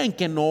el día en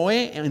que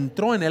Noé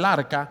entró en el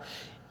arca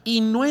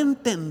y no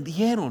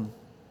entendieron.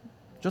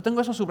 Yo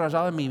tengo eso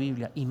subrayado en mi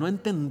Biblia. Y no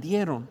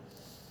entendieron.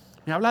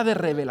 Me habla de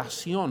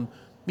revelación.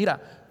 Mira,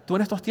 tú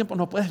en estos tiempos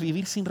no puedes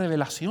vivir sin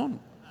revelación.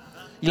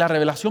 Y la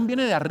revelación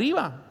viene de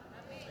arriba.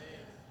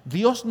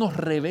 Dios nos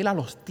revela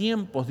los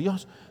tiempos.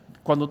 Dios,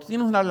 cuando tú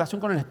tienes una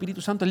relación con el Espíritu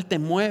Santo, Él te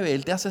mueve,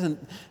 Él te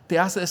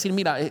hace decir,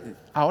 mira,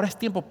 ahora es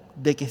tiempo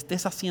de que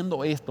estés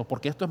haciendo esto,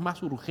 porque esto es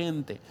más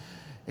urgente.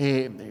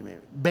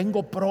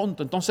 Vengo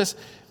pronto. Entonces,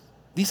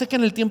 dice que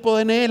en el tiempo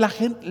de Noé,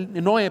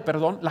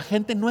 la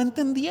gente no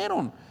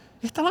entendieron.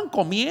 Estaban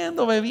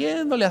comiendo,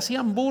 bebiendo, le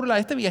hacían burla a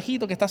este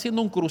viejito que está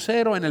haciendo un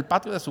crucero en el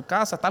patio de su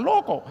casa. Está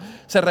loco.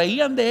 Se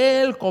reían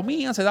de él,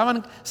 comían,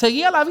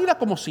 seguía la vida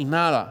como si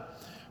nada.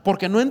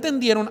 Porque no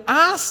entendieron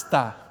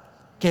hasta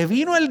que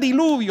vino el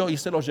diluvio y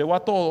se los llevó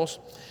a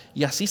todos.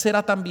 Y así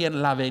será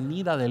también la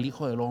venida del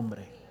Hijo del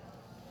Hombre.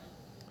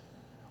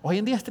 Hoy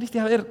en día es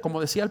triste ver, como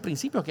decía al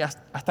principio, que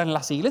hasta en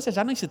las iglesias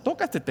ya no se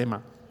toca este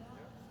tema.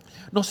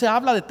 No se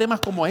habla de temas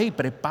como, hey,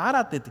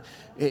 prepárate.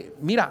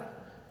 Mira,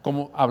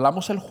 como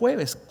hablamos el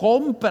jueves,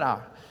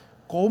 compra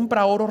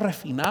oro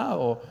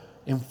refinado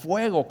en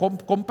fuego,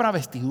 compra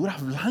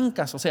vestiduras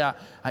blancas. O sea,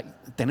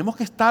 tenemos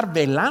que estar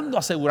velando,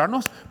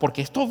 asegurarnos,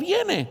 porque esto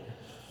viene.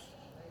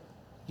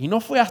 Y no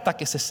fue hasta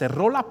que se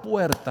cerró la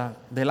puerta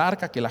del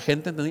arca que la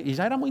gente entendió, y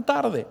ya era muy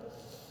tarde.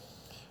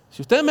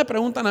 Si ustedes me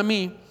preguntan a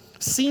mí,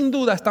 sin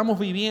duda estamos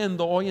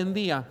viviendo hoy en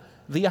día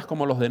días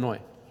como los de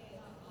Noé.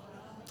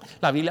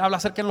 La Biblia habla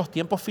acerca de los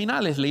tiempos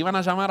finales, le iban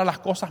a llamar a las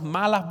cosas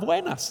malas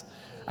buenas,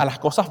 a las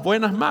cosas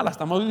buenas malas.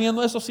 ¿Estamos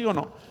viviendo eso, sí o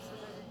no?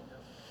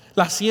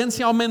 La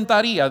ciencia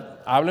aumentaría.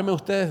 Háblenme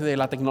ustedes de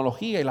la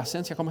tecnología y la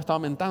ciencia, cómo está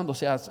aumentando. O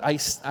sea,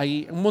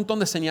 hay un montón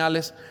de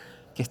señales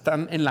que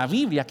están en la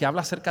Biblia que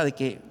habla acerca de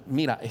que,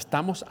 mira,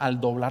 estamos al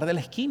doblar de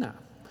la esquina.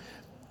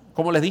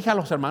 Como les dije a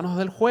los hermanos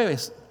del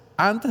jueves,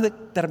 antes de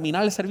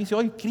terminar el servicio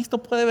hoy, Cristo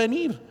puede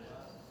venir.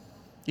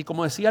 Y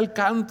como decía el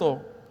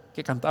canto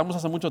que cantábamos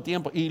hace mucho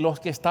tiempo, y los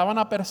que estaban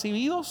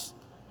apercibidos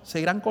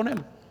se irán con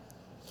Él.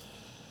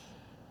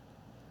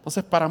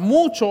 Entonces, para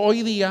muchos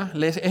hoy día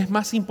les es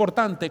más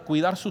importante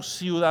cuidar su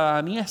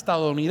ciudadanía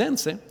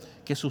estadounidense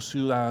que su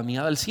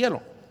ciudadanía del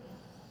cielo.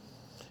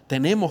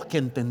 Tenemos que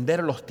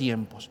entender los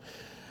tiempos.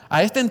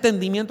 A este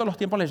entendimiento de los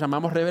tiempos le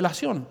llamamos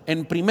revelación.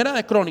 En Primera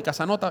de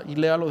Crónicas, anota y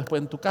léalo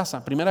después en tu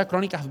casa, Primera de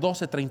Crónicas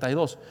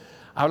 12:32,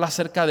 habla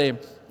acerca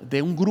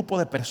de un grupo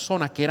de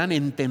personas que eran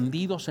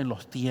entendidos en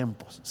los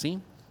tiempos, ¿sí?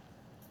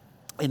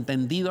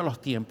 Entendido en los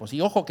tiempos. Y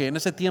ojo que en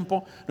ese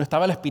tiempo no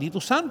estaba el Espíritu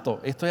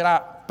Santo. Esto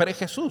era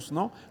pre-Jesús,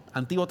 ¿no?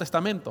 Antiguo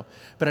Testamento.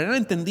 Pero eran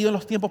entendidos en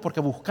los tiempos porque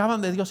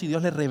buscaban de Dios y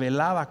Dios les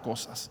revelaba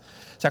cosas.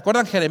 ¿Se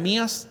acuerdan?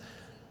 Jeremías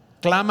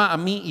clama a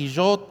mí y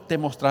yo te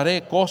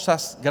mostraré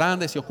cosas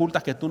grandes y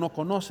ocultas que tú no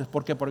conoces.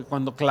 Porque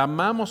cuando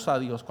clamamos a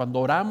Dios, cuando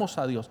oramos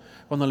a Dios,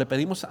 cuando le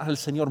pedimos al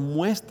Señor,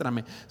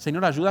 muéstrame,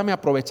 Señor, ayúdame a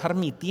aprovechar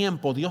mi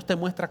tiempo. Dios te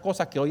muestra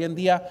cosas que hoy en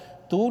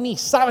día tú ni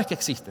sabes que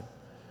existen.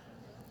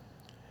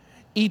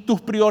 Y tu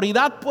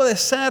prioridad puede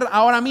ser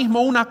ahora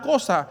mismo una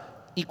cosa,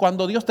 y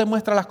cuando Dios te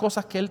muestra las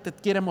cosas que Él te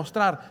quiere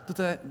mostrar,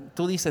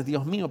 tú dices,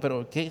 Dios mío,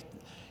 pero qué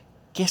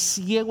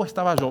ciego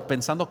estaba yo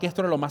pensando que esto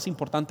era lo más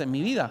importante en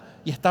mi vida.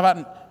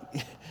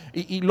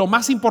 Y lo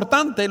más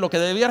importante, lo que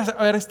debía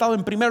haber estado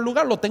en primer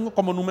lugar, lo tengo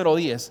como número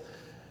 10.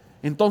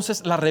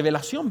 Entonces la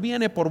revelación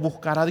viene por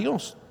buscar a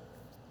Dios.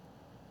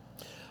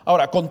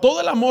 Ahora, con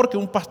todo el amor que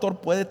un pastor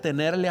puede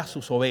tenerle a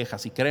sus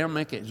ovejas, y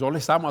créanme que yo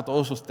les amo a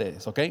todos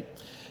ustedes, ¿ok?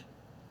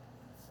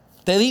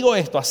 Te digo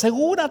esto,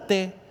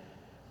 asegúrate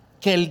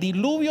que el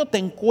diluvio te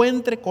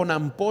encuentre con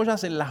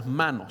ampollas en las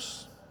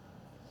manos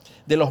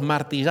de los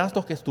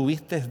martillazos que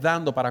estuviste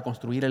dando para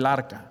construir el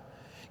arca,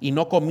 y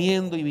no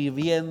comiendo y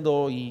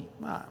viviendo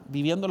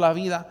la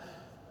vida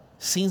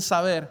sin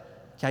saber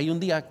que hay un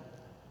día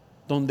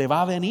donde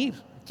va a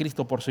venir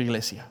Cristo por su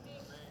iglesia.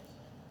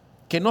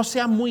 Que no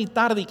sea muy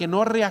tarde y que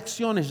no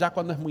reacciones ya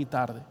cuando es muy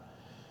tarde.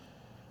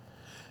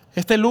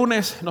 Este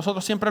lunes,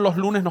 nosotros siempre los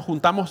lunes nos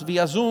juntamos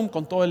vía Zoom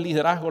con todo el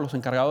liderazgo, los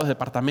encargados de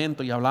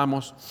departamento, y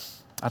hablamos,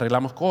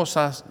 arreglamos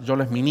cosas, yo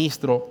les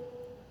ministro.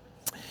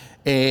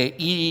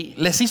 Y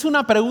les hice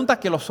una pregunta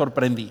que los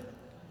sorprendí.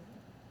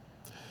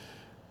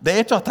 De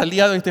hecho, hasta el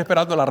día de hoy estoy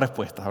esperando la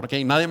respuesta,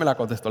 porque nadie me la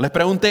contestó. Les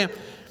pregunté,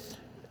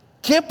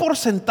 ¿qué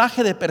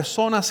porcentaje de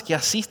personas que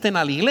asisten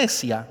a la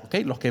iglesia,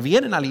 los que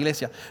vienen a la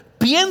iglesia,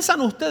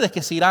 piensan ustedes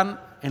que se irán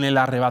en el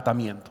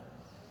arrebatamiento?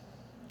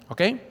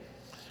 ¿Ok?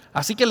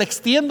 Así que le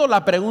extiendo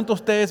la pregunta a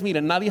ustedes.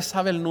 Miren, nadie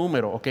sabe el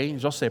número, ¿ok?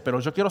 Yo sé, pero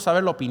yo quiero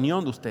saber la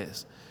opinión de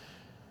ustedes.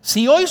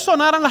 Si hoy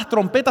sonaran las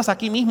trompetas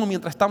aquí mismo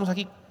mientras estamos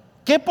aquí,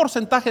 ¿qué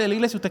porcentaje de la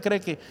iglesia usted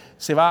cree que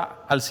se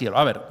va al cielo?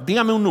 A ver,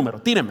 dígame un número,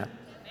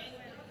 tírenme.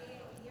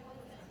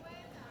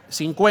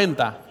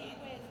 50.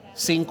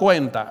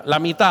 La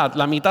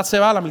mitad se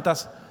va, la mitad.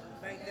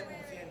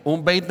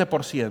 Un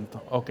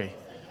 20%.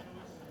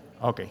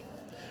 Ok.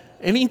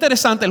 Es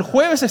interesante, el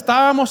jueves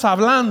estábamos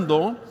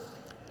hablando,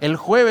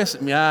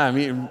 mira,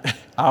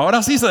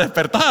 ahora sí se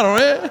despertaron,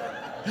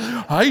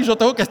 Ay, yo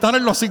tengo que estar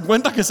en los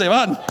 50 que se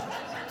van.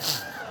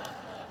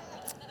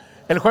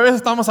 El jueves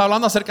estábamos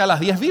hablando acerca de las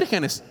 10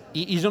 vírgenes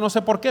y yo no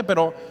sé por qué,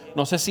 pero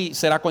no sé si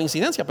será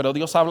coincidencia, pero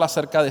Dios habla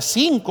acerca de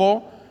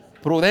 5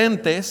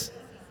 prudentes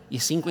y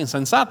 5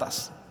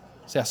 insensatas,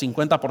 o sea,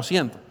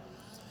 50%.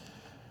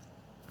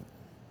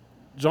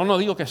 Yo no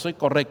digo que soy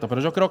correcto, pero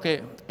yo creo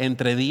que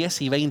entre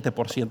 10 y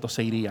 20%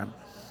 se irían.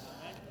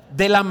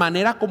 De la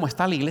manera como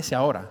está la iglesia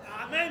ahora.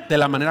 De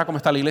la manera como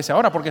está la iglesia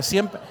ahora, porque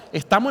siempre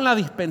estamos en la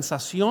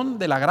dispensación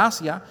de la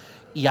gracia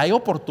y hay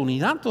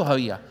oportunidad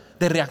todavía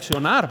de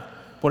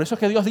reaccionar. Por eso es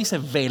que Dios dice,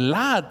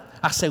 velad,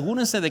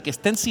 asegúrense de que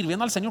estén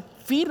sirviendo al Señor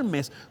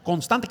firmes,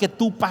 constantes, que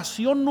tu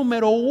pasión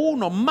número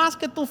 1, más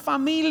que tu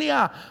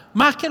familia,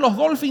 más que los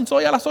Dolphins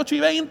hoy a las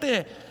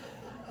 8:20,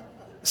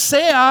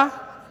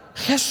 sea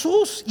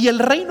Jesús y el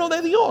reino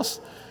de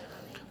Dios.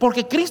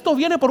 Porque Cristo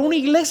viene por una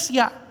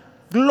iglesia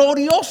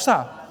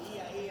gloriosa,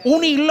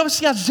 una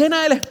iglesia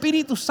llena del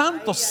Espíritu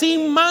Santo,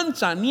 sin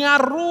mancha ni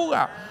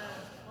arruga.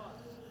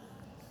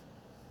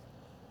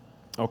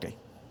 Ok.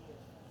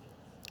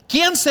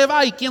 ¿Quién se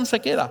va y quién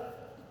se queda?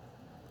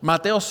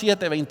 Mateo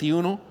 7,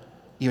 21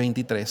 y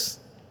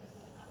 23.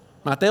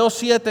 Mateo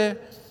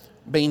 7,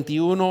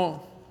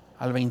 21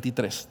 al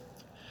 23.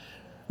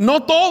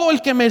 No todo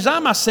el que me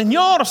llama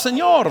Señor,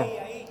 Señor,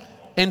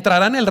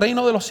 entrará en el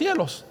reino de los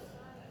cielos.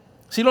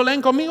 ¿Sí lo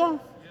leen conmigo?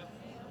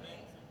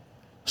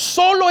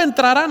 Solo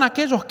entrarán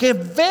aquellos que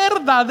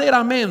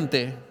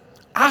verdaderamente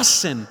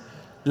hacen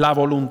la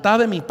voluntad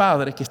de mi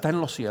Padre que está en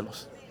los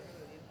cielos.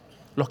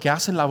 Los que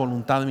hacen la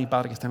voluntad de mi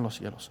Padre que está en los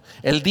cielos.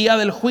 El día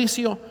del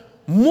juicio,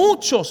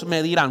 muchos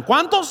me dirán.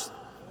 ¿Cuántos?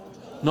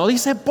 No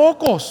dice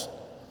pocos.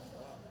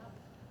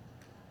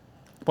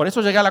 Por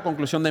eso llegué a la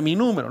conclusión de mi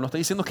número. No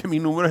estoy diciendo que mi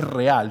número es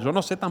real. Yo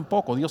no sé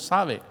tampoco, Dios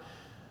sabe.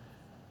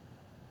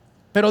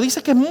 Pero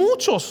dice que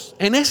muchos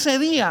en ese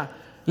día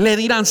le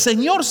dirán,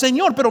 Señor,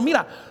 Señor, pero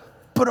mira,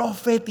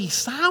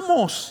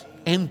 profetizamos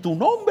en tu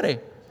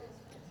nombre.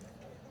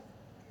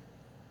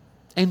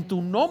 En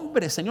tu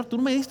nombre, Señor, tú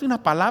me diste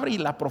una palabra y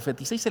la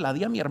profeticé y se la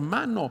di a mi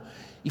hermano.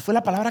 Y fue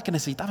la palabra que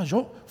necesitaba.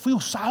 Yo fui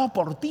usado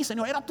por ti,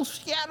 Señor, era tu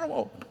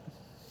siervo.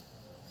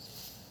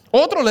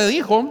 Otro le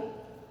dijo,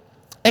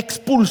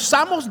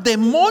 expulsamos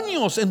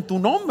demonios en tu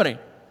nombre.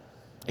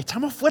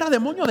 Echamos fuera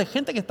demonios de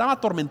gente que estaba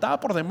atormentada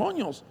por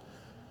demonios.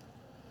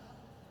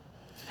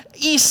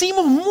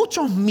 Hicimos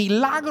muchos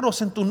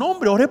milagros en tu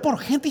nombre. Oré por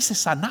gente y se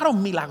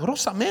sanaron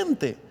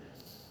milagrosamente.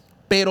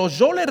 Pero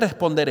yo le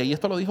responderé, y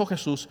esto lo dijo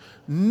Jesús,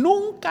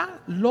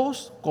 nunca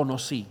los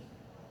conocí.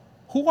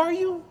 Who are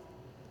you?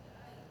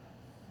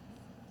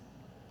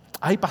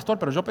 Ay, pastor,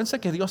 pero yo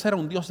pensé que Dios era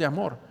un Dios de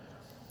amor.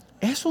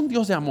 Es un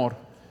Dios de amor.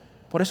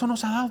 Por eso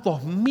nos ha dado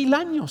 2000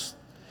 años.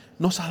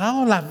 Nos ha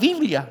dado la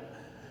Biblia.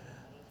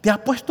 Te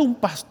ha puesto un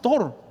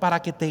pastor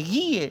para que te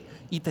guíe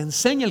y te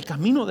enseñe el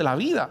camino de la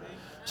vida.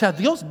 O sea,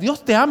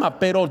 Dios te ama,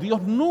 pero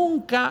Dios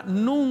nunca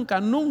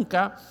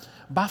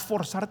va a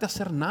forzarte a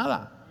hacer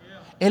nada.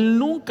 Él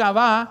nunca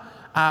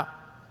va a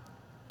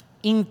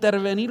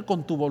intervenir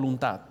con tu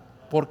voluntad,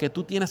 porque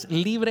tú tienes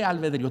libre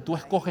albedrío. Tú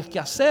escoges qué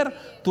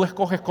hacer, tú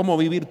escoges cómo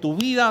vivir tu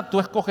vida, tú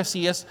escoges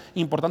si es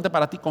importante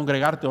para ti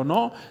congregarte o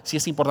no, si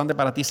es importante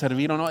para ti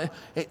servir o no.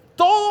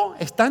 Todo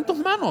está en tus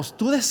manos,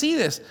 tú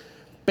decides.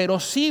 Pero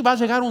sí va a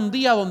llegar un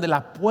día donde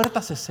la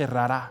puerta se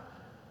cerrará,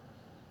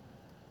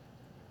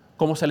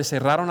 como se le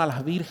cerraron a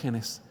las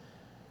vírgenes.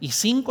 Y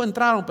 5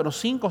 entraron, pero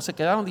 5 se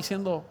quedaron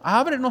diciendo,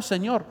 ábrenos,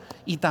 Señor.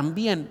 Y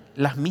también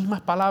las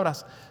mismas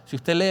palabras, si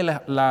usted lee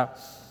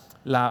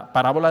la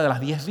parábola de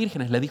las 10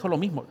 vírgenes, le dijo lo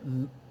mismo.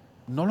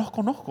 No los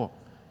conozco.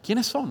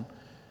 ¿Quiénes son?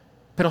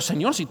 Pero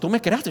Señor, si tú me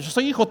creaste, yo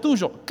soy hijo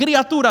tuyo,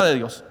 criatura de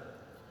Dios.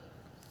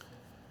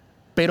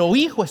 Pero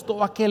hijo es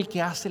todo aquel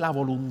que hace la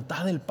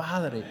voluntad del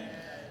Padre.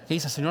 Que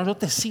dice, Señor, yo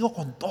te sigo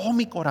con todo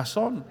mi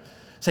corazón.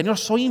 Señor,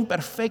 soy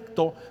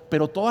imperfecto,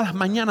 pero todas las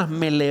mañanas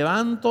me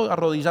levanto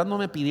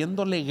arrodillándome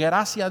pidiéndole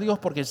gracias a Dios,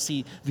 porque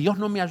si Dios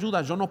no me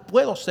ayuda, yo no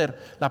puedo ser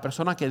la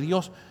persona que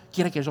Dios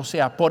quiere que yo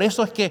sea. Por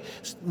eso es que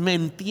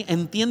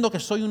entiendo que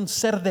soy un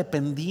ser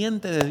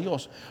dependiente de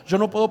Dios. Yo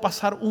no puedo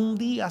pasar un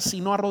día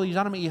sino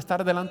arrodillarme y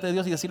estar delante de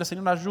Dios y decirle,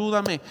 Señor,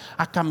 ayúdame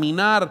a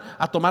caminar,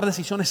 a tomar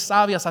decisiones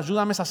sabias,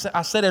 ayúdame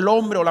a ser el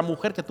hombre o la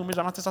mujer que tú me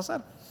llamaste a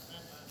ser.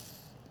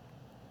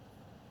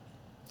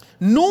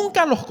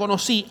 Nunca los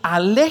conocí.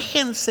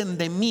 Aléjense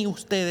de mí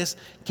ustedes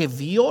que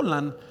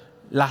violan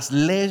las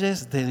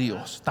leyes de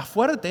Dios. Está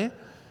fuerte.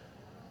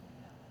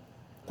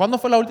 ¿Cuándo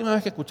fue la última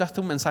vez que escuchaste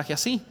un mensaje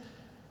así?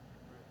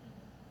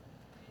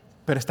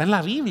 Pero está en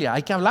la Biblia.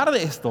 Hay que hablar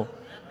de esto.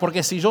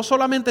 Porque si yo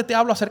solamente te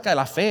hablo acerca de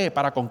la fe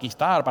para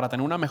conquistar, para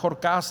tener una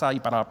mejor casa y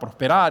para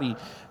prosperar,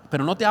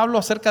 pero no te hablo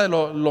acerca de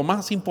lo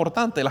más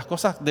importante, las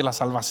cosas de la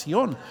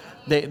salvación,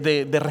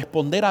 de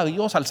responder a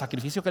Dios, al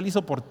sacrificio que Él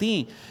hizo por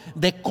ti,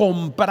 de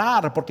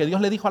comprar, porque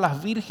Dios le dijo a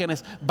las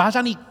vírgenes,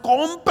 vayan y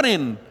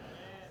compren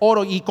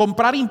oro. Y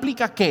comprar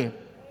implica ¿qué?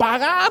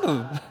 pagar.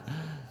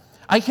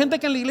 Hay gente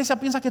que en la iglesia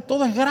piensa que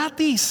todo es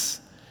gratis.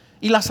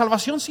 Y la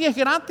salvación sí es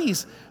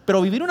gratis.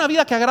 Pero vivir una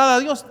vida que agrada a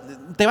Dios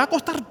te va a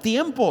costar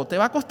tiempo, te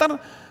va a costar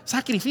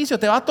sacrificio,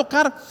 te va a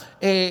tocar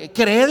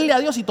creerle a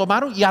Dios y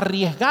tomar y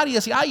arriesgar y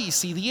decir, ay,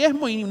 si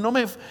diezmo y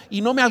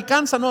no me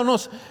alcanza, no.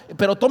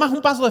 Pero tomas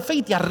un paso de fe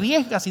y te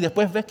arriesgas y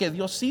después ves que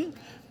Dios sí,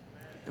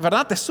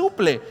 ¿verdad? Te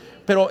suple.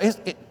 Pero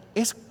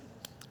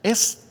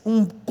es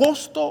un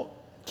costo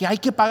que hay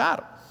que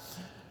pagar.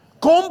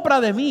 Compra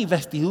de mí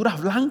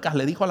vestiduras blancas,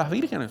 le dijo a las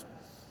vírgenes.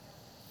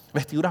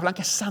 Vestiduras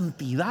blancas es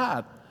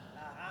santidad.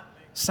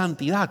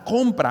 Santidad,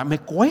 compra. Me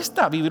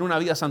cuesta vivir una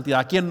vida de santidad.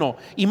 ¿A quién no?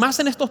 Y más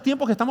en estos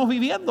tiempos que estamos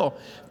viviendo.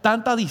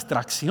 Tanta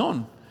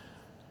distracción.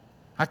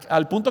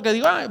 Al punto que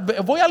digo,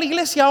 ¿voy a la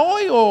iglesia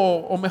hoy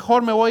o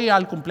mejor me voy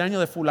al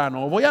cumpleaños de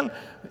fulano? O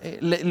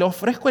le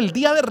ofrezco el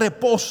día de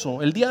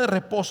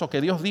reposo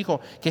que Dios dijo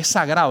que es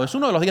sagrado. Es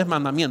uno de los 10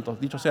 mandamientos,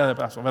 dicho sea de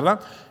paso, ¿verdad?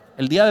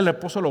 El día del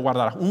reposo lo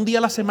guardarás. Un día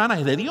a la semana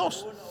es de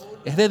Dios.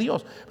 Es de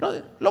Dios.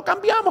 Pero lo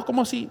cambiamos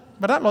como si,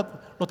 ¿verdad?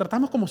 Lo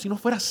tratamos como si no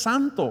fuera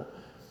santo.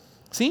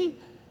 ¿Sí?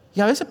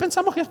 Y a veces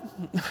pensamos que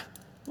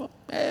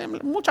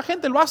mucha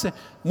gente lo hace.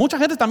 Mucha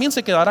gente también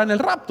se quedará en el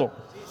rapto.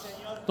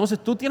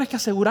 Entonces tú tienes que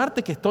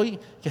asegurarte que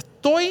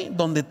estoy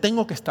donde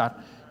tengo que estar,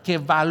 que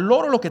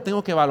valoro lo que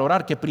tengo que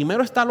valorar, que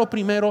primero está lo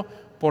primero,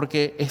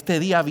 porque este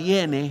día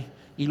viene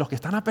y los que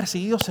están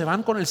apercibidos se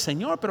van con el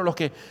Señor, pero los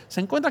que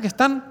se encuentran que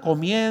están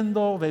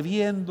comiendo,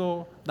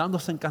 bebiendo,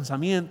 dándose en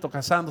cansamiento,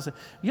 casándose,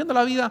 viviendo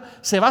la vida,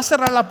 se va a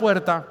cerrar la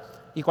puerta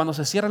y cuando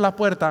se cierre la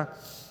puerta,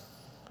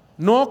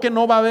 no que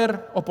no va a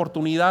haber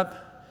oportunidad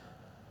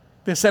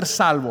de ser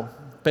salvo,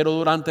 pero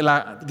durante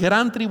la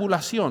gran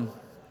tribulación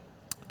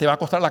te va a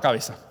costar la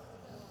cabeza.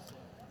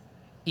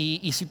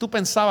 Y si tú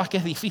pensabas que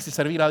es difícil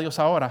servir a Dios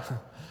ahora,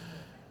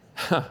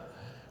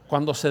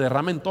 cuando se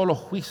derramen todos los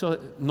juicios,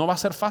 no va a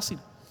ser fácil.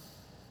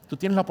 Tú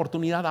tienes la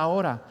oportunidad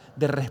ahora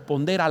de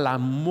responder al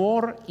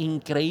amor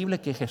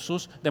increíble que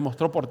Jesús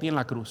demostró por ti en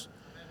la cruz.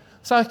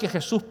 ¿Sabes que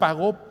Jesús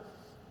pagó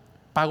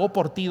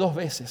por ti 2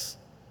 veces?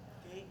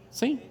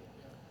 ¿Sí?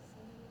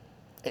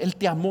 Él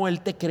te amó,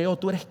 Él te creó,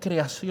 tú eres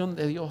creación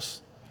de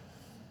Dios.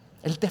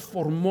 Él te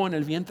formó en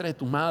el vientre de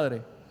tu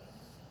madre.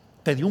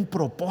 Te dio un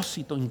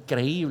propósito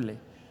increíble.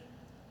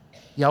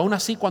 Y aún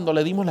así, cuando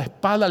le dimos la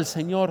espalda al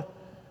Señor,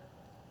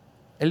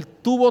 Él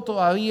tuvo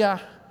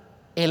todavía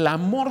el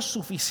amor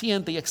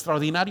suficiente y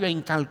extraordinario e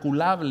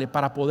incalculable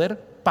para poder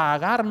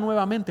pagar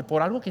nuevamente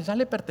por algo que ya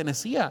le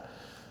pertenecía.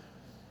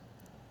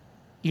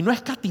 Y no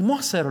escatimó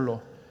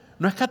hacerlo.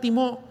 No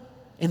escatimó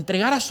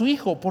entregar a su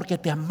hijo porque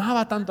te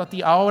amaba tanto a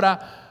ti. Ahora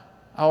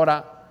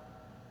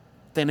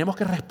tenemos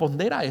que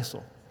responder a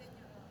eso.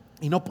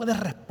 Y no puedes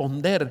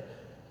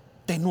responder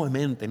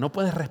tenuemente, no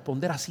puedes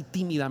responder así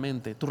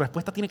tímidamente. Tu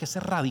respuesta tiene que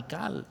ser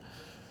radical.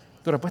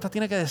 Tu respuesta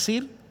tiene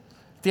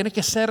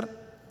que ser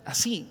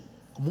así,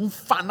 como un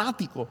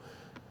fanático.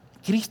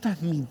 Cristo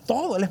es mi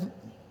todo, Él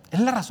es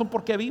la razón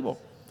por qué vivo.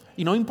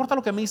 Y no importa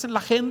lo que me dicen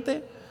la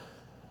gente,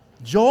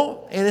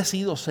 yo he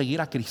decidido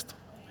seguir a Cristo.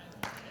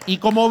 Y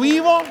como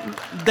vivo,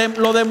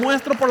 lo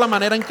demuestro por la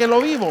manera en que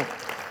lo vivo.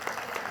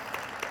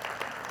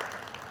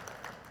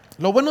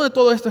 Lo bueno de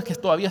todo esto es que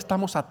todavía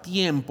estamos a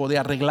tiempo de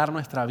arreglar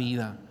nuestra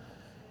vida.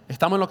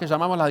 Estamos en lo que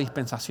llamamos la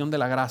dispensación de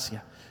la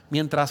gracia.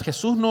 Mientras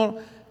Jesús no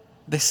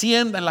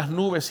descienda en las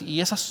nubes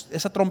y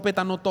esa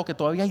trompeta no toque,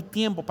 todavía hay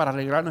tiempo para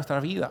arreglar nuestra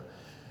vida.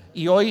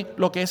 Y hoy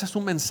lo que es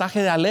un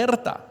mensaje de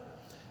alerta.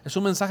 Es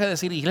un mensaje de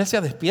decir,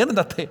 iglesia,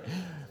 despiértate.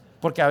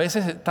 Porque a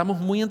veces estamos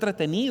muy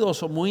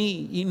entretenidos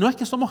y no es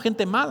que somos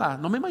gente mala,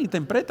 no me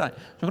malinterpreten.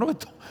 Yo creo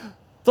que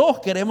todos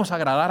queremos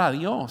agradar a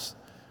Dios.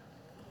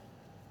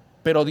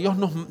 Pero Dios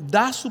nos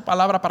da su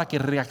palabra para que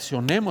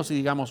reaccionemos y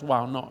digamos,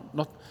 wow, no,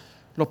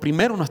 lo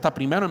primero no está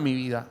primero en mi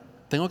vida.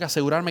 Tengo que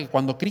asegurarme que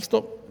cuando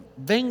Cristo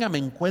venga me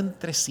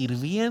encuentre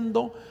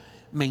sirviendo,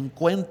 me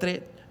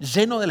encuentre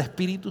lleno del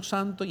Espíritu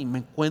Santo y me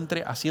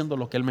encuentre haciendo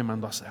lo que Él me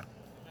mandó a hacer.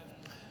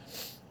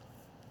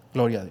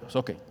 Gloria a Dios.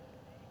 Ok.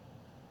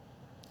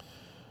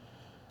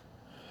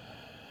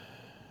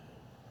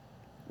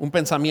 Un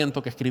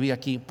pensamiento que escribí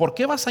aquí. ¿Por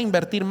qué vas a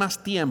invertir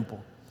más tiempo,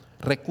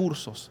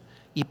 recursos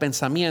y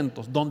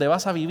pensamientos donde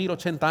vas a vivir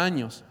 80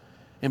 años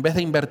en vez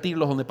de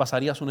invertirlos donde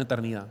pasarías una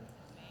eternidad?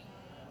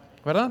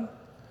 ¿Verdad?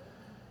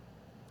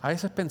 A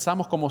veces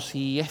pensamos como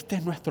si este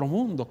es nuestro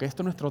mundo, que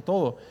esto es nuestro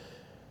todo.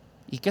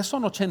 ¿Y qué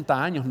son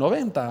 80 años,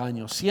 90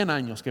 años, 100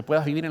 años que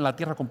puedas vivir en la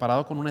tierra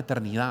comparado con una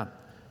eternidad?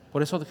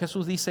 Por eso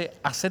Jesús dice,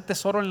 haced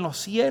tesoro en los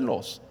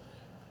cielos.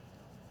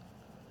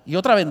 Y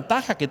otra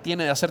ventaja que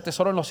tiene de hacer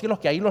tesoro en los cielos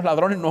es que ahí los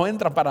ladrones no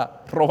entran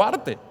para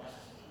robarte.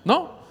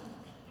 No,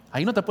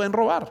 ahí no te pueden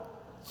robar.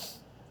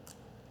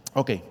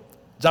 Ok,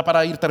 ya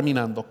para ir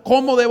terminando.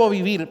 ¿Cómo debo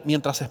vivir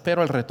mientras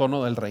espero el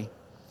retorno del Rey?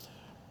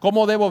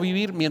 ¿Cómo debo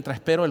vivir mientras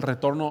espero el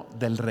retorno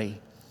del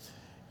Rey?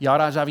 Y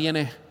ahora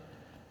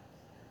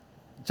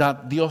ya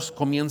Dios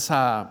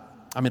comienza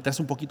a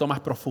meterse un poquito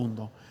más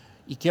profundo.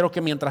 Y quiero que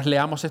mientras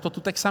leamos esto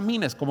tú te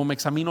examines como me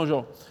examino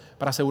yo,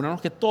 para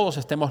asegurarnos que todos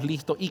estemos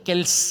listos y que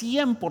el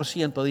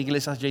 100% de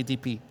iglesias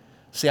JTP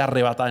sea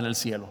arrebatada en el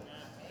cielo.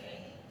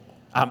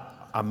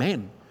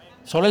 Amén.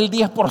 Solo el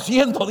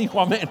 10%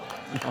 dijo amén.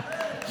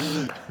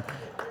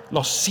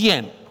 Los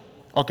 100.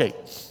 Ok.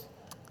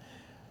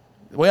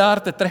 Voy a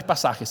darte 3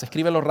 pasajes.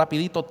 Escríbelo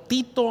rapidito.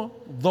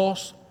 Tito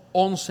 2,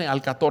 11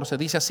 al 14.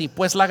 Dice así: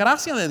 pues la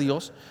gracia de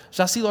Dios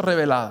ya ha sido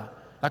revelada,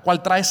 la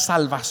cual trae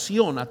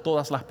salvación a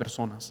todas las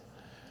personas.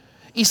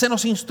 Y se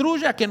nos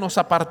instruye a que nos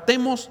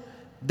apartemos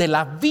de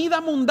la vida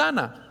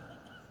mundana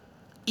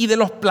y de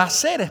los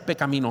placeres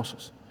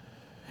pecaminosos.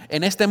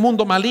 En este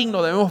mundo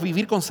maligno debemos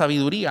vivir con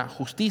sabiduría,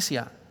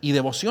 justicia y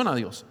devoción a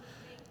Dios,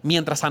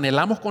 mientras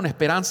anhelamos con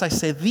esperanza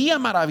ese día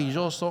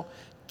maravilloso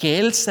que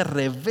Él se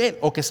revele,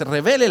 o que se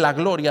revele la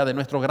gloria de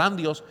nuestro gran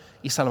Dios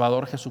y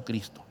Salvador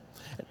Jesucristo.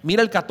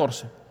 Mira el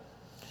 14.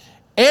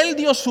 Él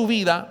dio su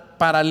vida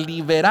para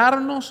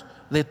liberarnos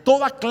de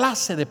toda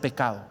clase de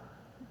pecado.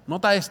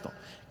 Nota esto.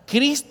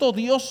 Cristo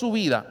dio su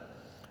vida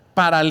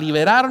para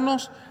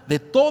liberarnos de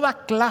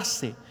toda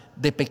clase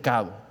de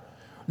pecado.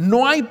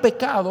 No hay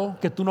pecado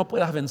que tú no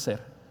puedas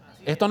vencer.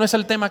 Esto no es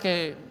el tema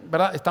que,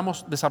 ¿verdad?,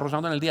 estamos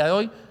desarrollando en el día de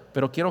hoy,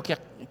 pero quiero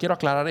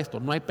aclarar esto.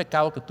 No hay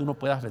pecado que tú no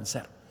puedas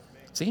vencer.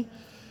 ¿Sí?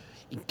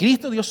 Y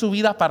Cristo dio su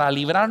vida para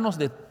librarnos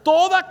de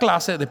toda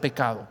clase de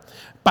pecado,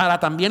 para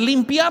también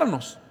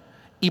limpiarnos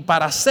y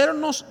para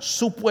hacernos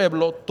su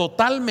pueblo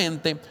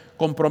totalmente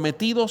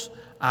comprometidos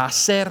a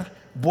hacer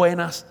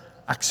buenas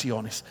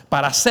acciones.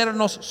 Para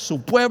hacernos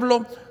su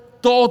pueblo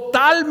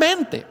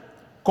totalmente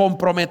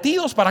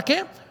comprometidos, ¿para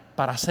qué?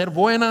 Para hacer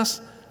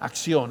buenas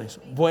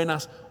acciones,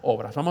 buenas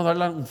obras. Vamos a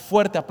darle un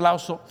fuerte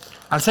aplauso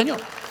al Señor.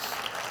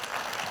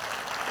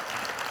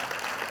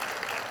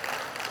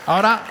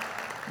 Ahora,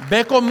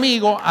 ve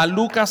conmigo a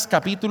Lucas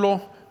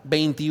capítulo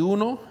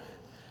 21,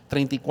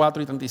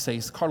 34 y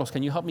 36. Carlos,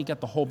 can you help me get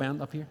the whole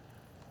band up here?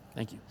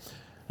 Thank you.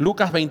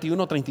 Lucas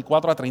 21,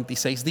 34 a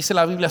 36. Dice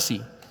la Biblia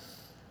así.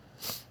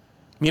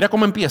 Mira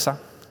cómo empieza.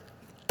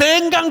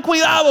 Tengan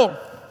cuidado.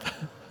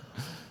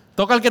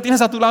 Toca al que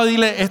tienes a tu lado y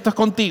dile: esto es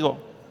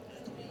contigo.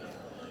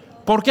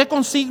 ¿Por qué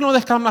con signo de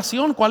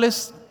exclamación? ¿Cuál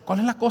es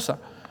la cosa?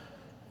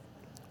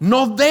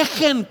 No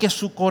dejen que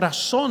su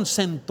corazón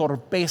se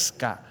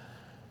entorpezca.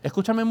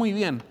 Escúchame muy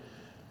bien.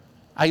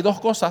 Hay 2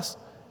 cosas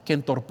que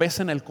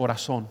entorpecen el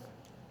corazón,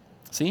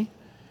 ¿sí?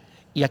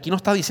 Y aquí nos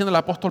está diciendo el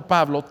apóstol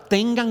Pablo: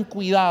 tengan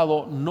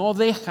cuidado, no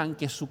dejen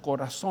que su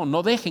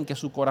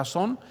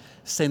corazón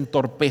se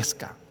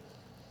entorpezca.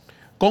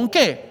 ¿Con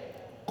qué?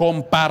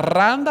 Con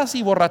parrandas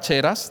y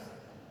borracheras,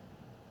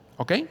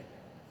 ¿ok?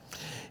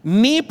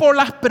 Ni por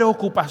las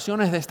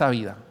preocupaciones de esta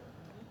vida.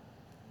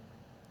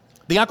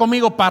 Diga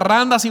conmigo: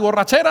 parrandas y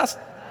borracheras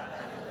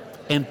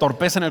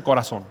entorpecen el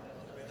corazón.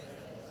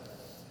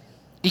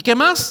 ¿Y qué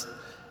más?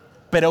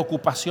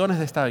 Preocupaciones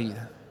de esta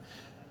vida.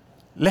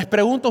 Les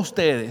pregunto a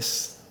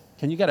ustedes,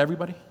 can you get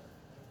everybody?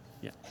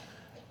 Yeah.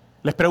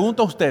 Les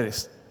pregunto a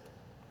ustedes,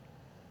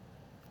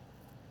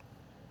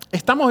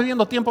 ¿estamos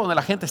viviendo tiempos donde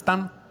la gente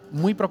está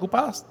muy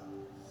preocupada?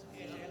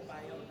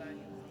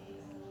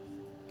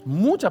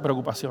 Mucha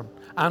preocupación.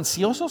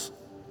 ¿Ansiosos?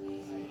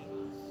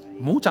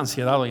 Mucha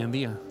ansiedad hoy en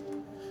día.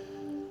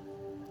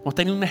 Hemos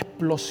tenido una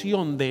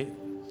explosión de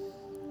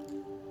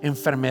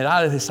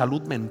enfermedades de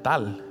salud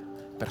mental.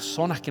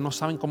 Personas que no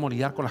saben cómo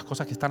lidiar con las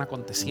cosas que están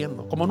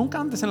aconteciendo, como nunca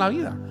antes en la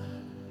vida.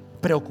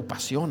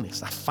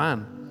 Preocupaciones,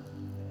 afán.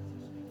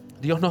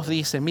 Dios nos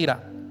dice: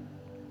 mira,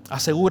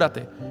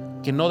 asegúrate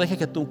que no dejes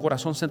que tu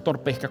corazón se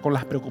entorpezca con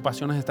las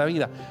preocupaciones de esta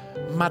vida.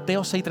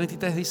 Mateo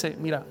 6:33 dice: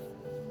 mira,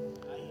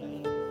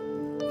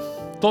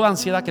 toda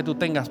ansiedad que tú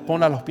tengas,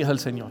 ponla a los pies del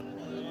Señor.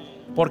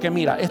 Porque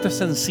mira, esto es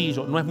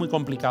sencillo, no es muy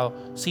complicado.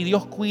 Si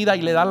Dios cuida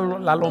y le da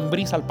la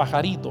lombriz al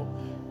pajarito,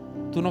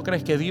 ¿tú no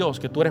crees que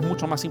Dios, que tú eres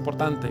mucho más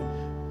importante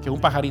que un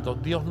pajarito,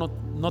 Dios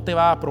no te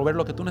va a proveer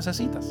lo que tú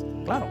necesitas?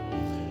 Claro.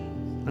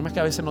 El problema es que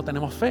a veces no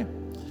tenemos fe.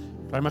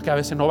 El problema es que a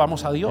veces no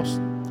vamos a Dios.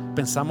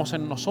 Pensamos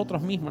en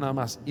nosotros mismos nada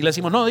más. Y le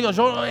decimos: no, Dios,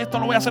 yo esto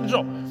lo voy a hacer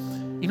yo.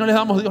 Y no le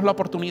damos a Dios la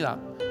oportunidad.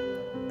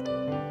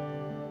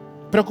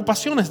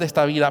 Preocupaciones de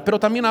esta vida. Pero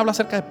también habla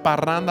acerca de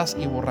parrandas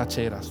y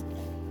borracheras.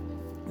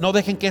 No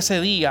dejen que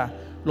ese día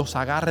los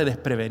agarre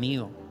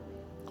desprevenido,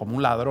 como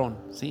un ladrón.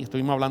 Sí,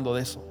 estuvimos hablando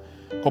de eso.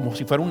 Como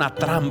si fuera una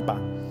trampa.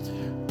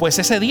 Pues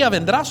ese día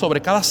vendrá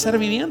sobre cada ser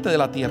viviente de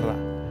la tierra.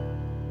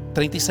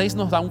 36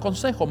 nos da un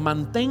consejo: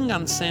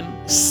 manténganse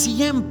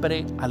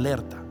siempre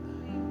alerta,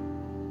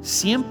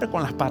 siempre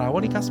con las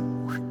parabólicas,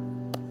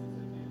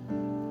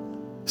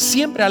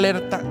 siempre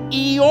alerta,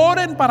 y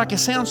oren para que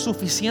sean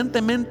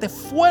suficientemente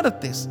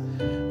fuertes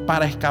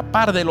para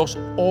escapar de los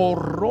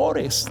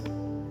horrores.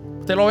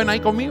 ¿Ustedes lo ven ahí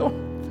conmigo?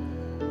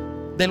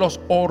 De los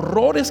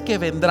horrores que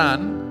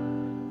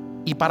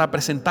vendrán, y para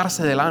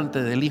presentarse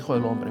delante del Hijo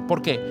del Hombre.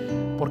 ¿Por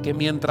qué? Porque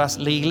mientras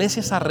la iglesia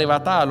es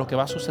arrebatada, lo que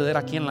va a suceder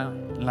aquí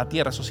en la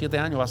tierra, esos 7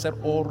 años, va a ser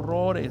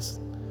horrores.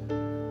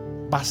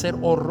 Va a ser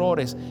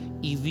horrores.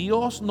 Y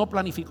Dios no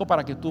planificó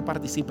para que tú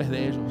participes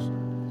de ellos.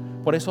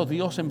 Por eso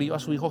Dios envió a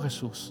su Hijo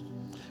Jesús.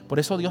 Por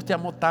eso Dios te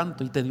amó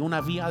tanto y te dio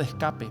una vía de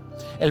escape.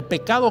 El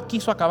pecado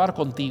quiso acabar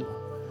contigo.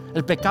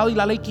 El pecado y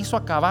la ley quiso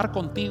acabar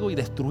contigo y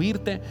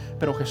destruirte.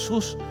 Pero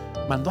Jesús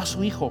mandó a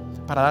su Hijo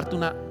para darte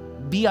una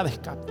vía de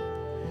escape.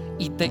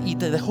 Y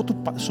te dejó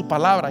su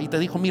palabra y te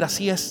dijo: mira,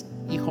 así es,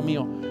 hijo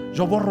mío,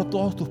 yo borro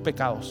todos tus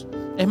pecados.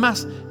 Es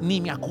más, ni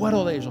me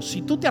acuerdo de ellos.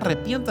 Si tú te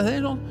arrepientes de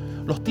ellos,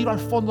 los tiro al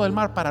fondo del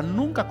mar para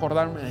nunca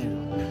acordarme de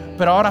ellos.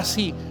 Pero ahora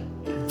sí,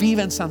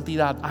 vive en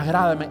santidad,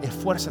 agrádame,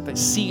 esfuérzate,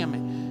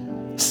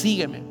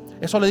 sígueme.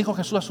 Eso le dijo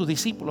Jesús a sus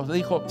discípulos. Le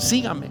dijo: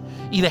 síganme.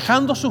 Y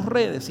dejando sus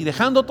redes y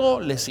dejando todo,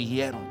 le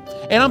siguieron.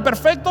 ¿Eran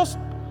perfectos?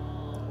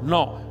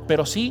 No,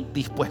 pero sí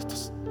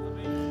dispuestos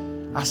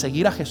a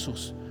seguir a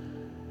Jesús.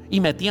 Y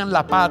metían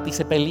la pata y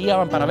se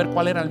peleaban para ver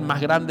cuál era el más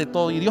grande de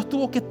todo. Y Dios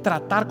tuvo que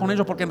tratar con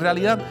ellos, porque en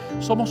realidad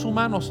somos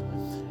humanos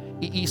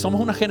y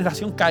somos una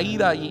generación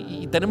caída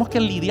y tenemos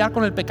que lidiar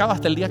con el pecado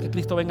hasta el día que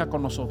Cristo venga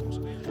con nosotros.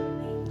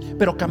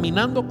 Pero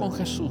caminando con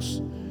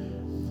Jesús,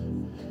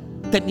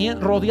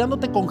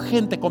 rodeándote con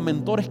gente, con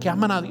mentores que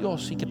aman a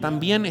Dios y que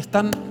también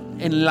están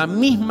en la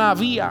misma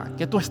vía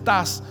que tú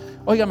estás,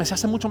 óigame, se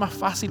hace mucho más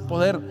fácil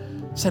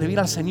poder servir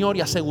al Señor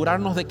y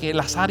asegurarnos de que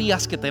las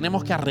áreas que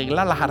tenemos que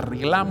arreglar las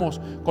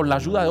arreglamos con la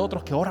ayuda de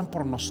otros que oran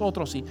por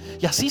nosotros,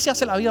 y así se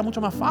hace la vida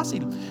mucho más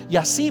fácil, y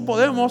así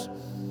podemos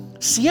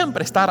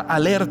siempre estar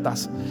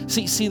alertas.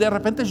 Si de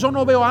repente yo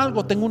no veo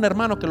algo, tengo un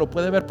hermano que lo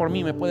puede ver por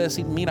mí, me puede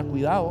decir: mira,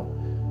 cuidado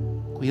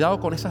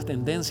con esas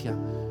tendencias,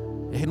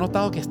 he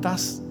notado que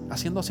estás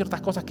haciendo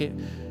ciertas cosas que,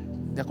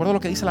 de acuerdo a lo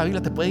que dice la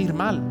Biblia, te puede ir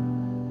mal,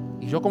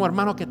 y yo como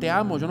hermano que te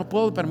amo, yo no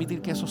puedo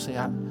permitir que eso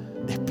sea.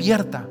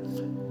 Despierta,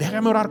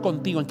 déjame orar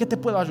contigo, ¿en qué te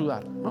puedo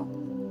ayudar? ¿No?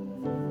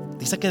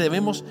 Dice que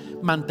debemos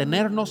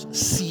mantenernos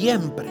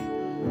siempre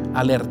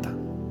alerta,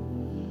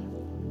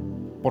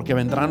 porque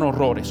vendrán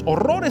horrores.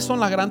 Horrores son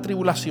la gran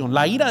tribulación,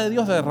 la ira de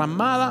Dios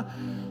derramada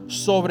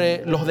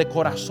sobre los de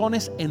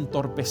corazones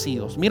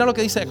entorpecidos. Mira lo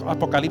que dice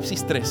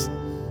Apocalipsis 3.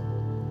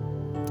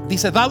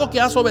 Dice: dado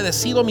que has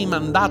obedecido mi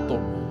mandato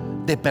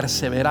de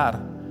perseverar,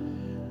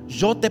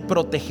 yo te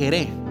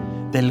protegeré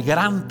del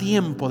gran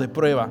tiempo de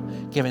prueba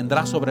que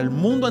vendrá sobre el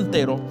mundo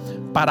entero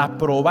para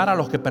probar a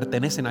los que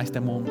pertenecen a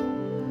este mundo.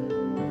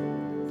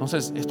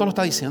 Entonces, esto lo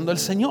está diciendo el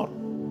Señor,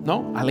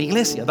 ¿no? A la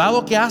iglesia: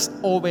 dado que has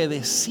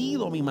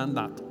obedecido mi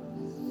mandato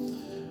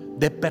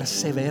de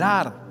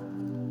perseverar,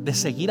 de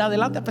seguir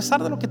adelante a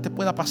pesar de lo que te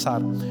pueda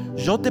pasar,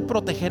 yo te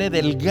protegeré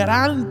del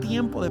gran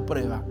tiempo de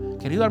prueba.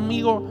 Querido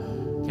amigo,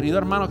 querido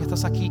hermano que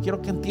estás aquí,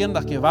 quiero que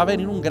entiendas que va a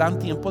venir un gran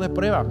tiempo de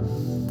prueba.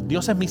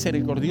 Dios es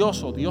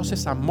misericordioso, Dios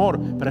es amor,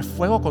 pero es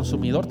fuego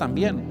consumidor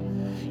también.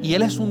 Y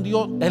Él es un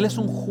Dios, Él es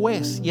un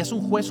juez, y es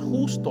un juez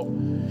justo.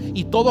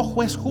 Y todo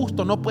juez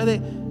justo no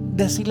puede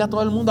decirle a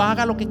todo el mundo: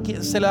 haga lo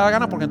que se le da la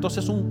gana, porque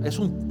entonces es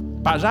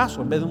un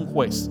payaso en vez de un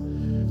juez.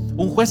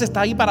 Un juez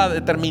está ahí para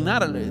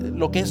determinar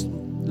lo que es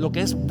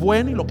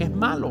bueno y lo que es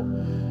malo,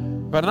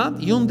 ¿verdad?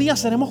 Y un día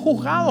seremos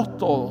juzgados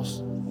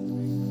todos.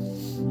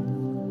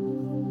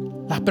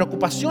 Las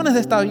preocupaciones de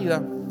esta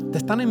vida te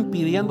están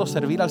impidiendo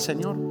servir al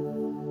Señor.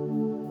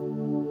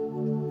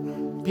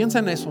 Piensa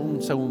en eso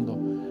un segundo.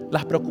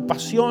 Las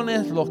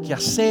preocupaciones, los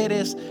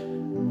quehaceres,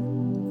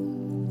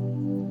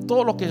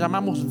 todo lo que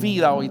llamamos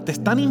vida hoy, te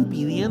están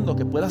impidiendo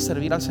que puedas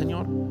servir al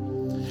Señor.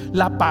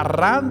 La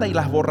parranda y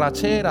las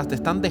borracheras te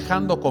están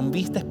dejando con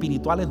vista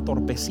espiritual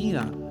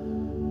entorpecida.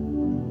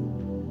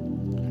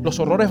 Los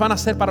horrores van a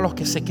ser para los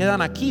que se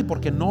quedan aquí,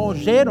 porque no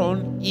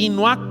oyeron y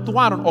no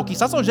actuaron, o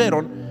quizás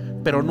oyeron,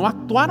 pero no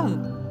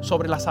actuaron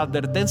sobre las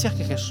advertencias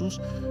que Jesús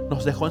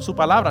nos dejó en su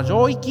palabra. Yo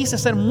hoy quise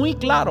ser muy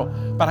claro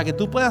para que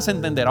tú puedas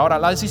entender. Ahora,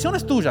 la decisión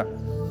es tuya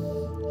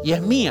y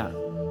es mía.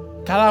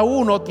 Cada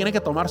uno tiene que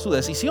tomar su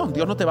decisión.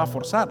 Dios no te va a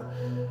forzar.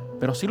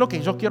 Pero sí, lo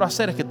que yo quiero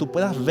hacer es que tú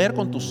puedas ver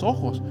con tus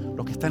ojos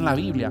lo que está en la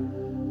Biblia,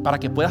 para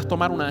que puedas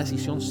tomar una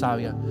decisión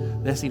sabia.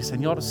 De decir: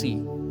 Señor,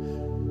 sí,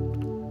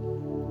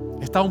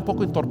 he estado un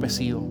poco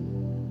entorpecido,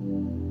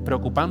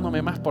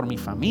 preocupándome más por mi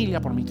familia,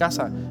 por mi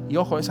casa. Y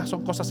ojo, esas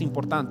son cosas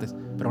importantes,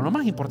 pero no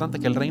más importante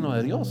que el reino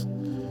de Dios.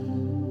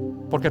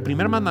 Porque el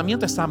primer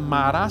mandamiento es: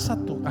 amarás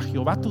a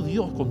Jehová tu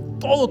Dios con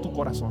todo tu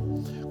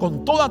corazón,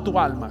 con toda tu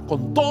alma,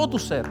 con todo tu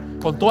ser,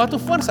 con todas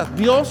tus fuerzas.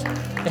 Dios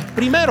es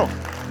primero.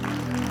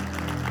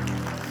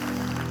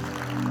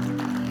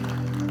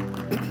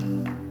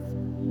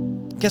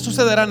 ¿Qué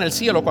sucederá en el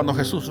cielo cuando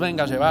Jesús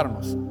venga a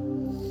llevarnos?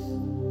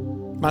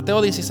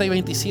 Mateo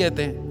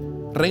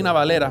 16:27, Reina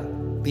Valera,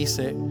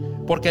 dice: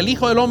 porque el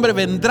Hijo del Hombre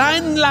vendrá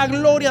en la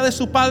gloria de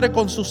su Padre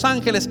con sus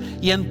ángeles,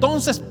 y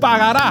entonces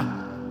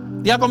pagará.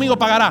 Diga conmigo: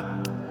 pagará.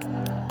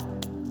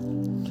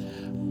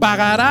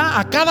 Pagará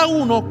a cada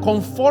uno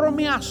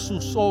conforme a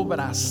sus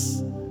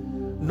obras,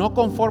 no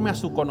conforme a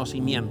su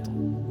conocimiento.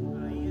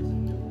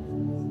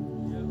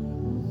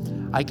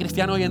 Hay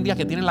cristianos hoy en día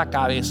que tienen la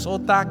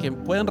cabezota, que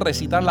pueden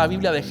recitar la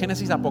Biblia de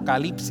Génesis a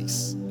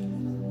Apocalipsis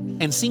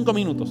en 5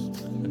 minutos.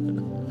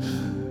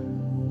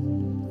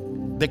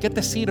 ¿De qué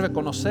te sirve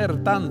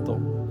conocer tanto,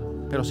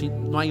 pero si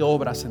no hay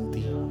obras en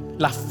ti?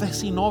 La fe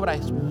sin obra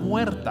es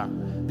muerta,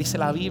 dice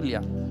la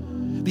Biblia.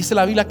 Dice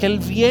la Biblia que Él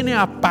viene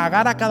a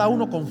pagar a cada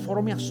uno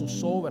conforme a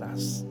sus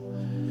obras.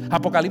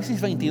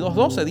 Apocalipsis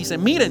 22:12 dice: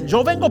 miren,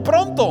 yo vengo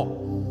pronto.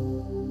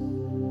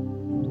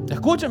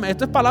 Escúcheme,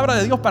 esto es palabra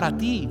de Dios para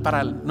ti,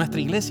 para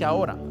nuestra iglesia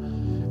ahora.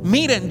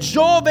 Miren,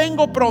 yo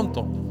vengo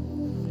pronto.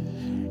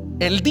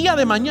 El día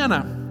de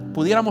mañana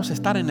pudiéramos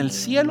estar en el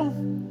cielo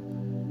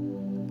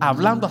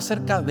hablando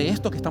acerca de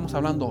esto que estamos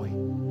hablando hoy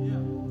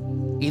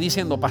y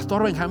diciendo: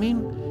 Pastor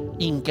Benjamín,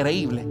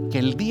 increíble que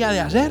el día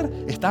de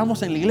ayer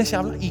estábamos en la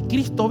iglesia y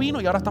Cristo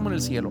vino y ahora estamos en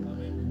el cielo.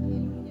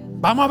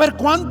 Vamos a ver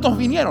cuántos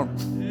vinieron.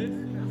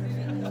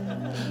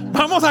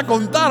 Vamos a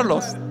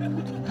contarlos.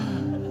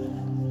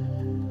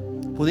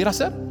 ¿Pudiera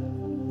ser?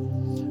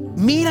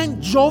 Miren,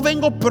 yo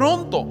vengo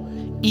pronto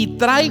y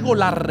traigo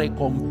la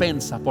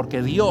recompensa,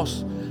 porque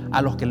Dios,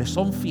 a los que le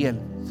son fiel,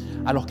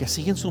 a los que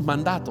siguen sus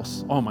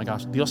mandatos, oh my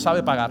gosh, Dios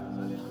sabe pagar.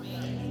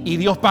 Y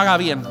Dios paga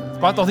bien.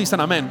 ¿Cuántos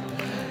dicen amén?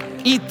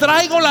 Y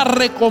traigo la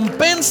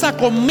recompensa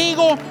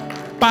conmigo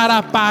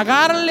para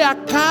pagarle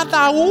a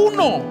cada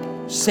uno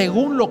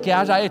según lo que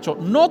haya hecho.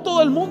 No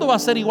todo el mundo va a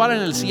ser igual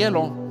en el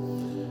cielo.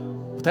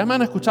 Ustedes me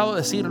han escuchado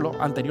decirlo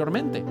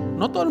anteriormente.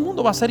 No todo el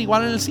mundo va a ser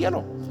igual en el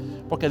cielo,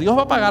 porque Dios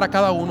va a pagar a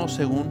cada uno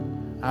según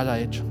haya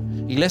hecho.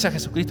 Iglesia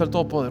Jesucristo el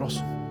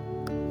Todopoderoso,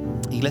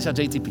 Iglesia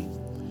JTP,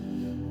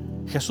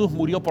 Jesús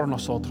murió por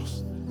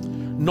nosotros,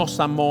 nos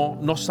amó,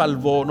 nos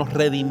salvó, nos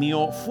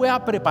redimió, fue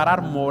a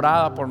preparar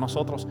morada por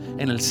nosotros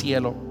en el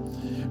cielo.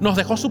 Nos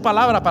dejó su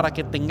palabra para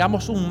que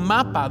tengamos un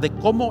mapa de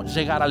cómo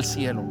llegar al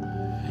cielo,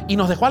 y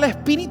nos dejó al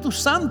Espíritu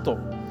Santo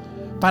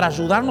para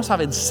ayudarnos a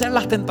vencer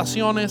las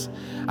tentaciones,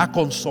 a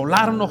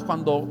consolarnos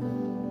cuando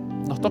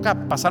nos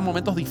toca pasar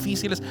momentos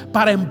difíciles,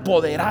 para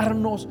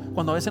empoderarnos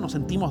cuando a veces nos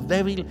sentimos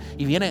débiles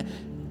y viene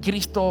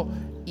Cristo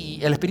y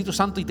el Espíritu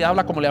Santo y te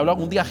habla como le habló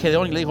un día a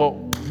Gedeón y le dijo: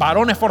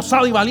 varón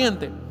esforzado y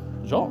valiente.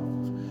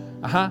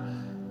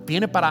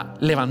 Viene para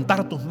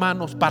levantar tus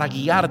manos, para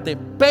guiarte,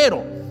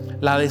 pero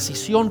la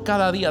decisión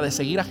cada día de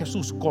seguir a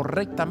Jesús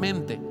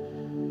correctamente,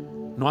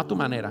 no a tu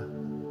manera,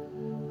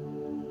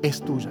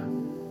 es tuya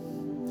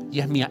y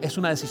es mía. Es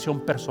una decisión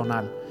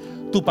personal.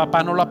 Tu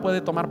papá no la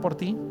puede tomar por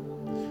ti,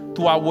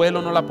 tu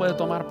abuelo no la puede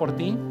tomar por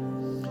ti.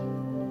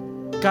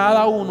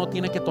 Cada uno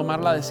tiene que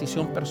tomar la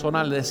decisión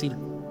personal de decir: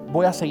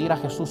 voy a seguir a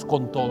Jesús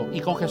con todo. Y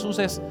con Jesús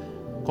es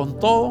con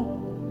todo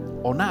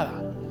o nada.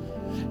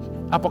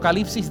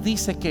 Apocalipsis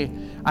dice que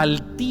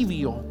al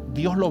tibio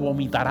Dios lo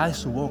vomitará de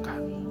su boca.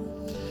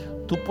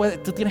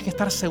 Tú tienes que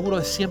estar seguro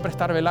de siempre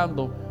estar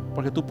velando,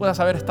 porque tú puedes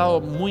haber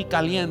estado muy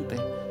caliente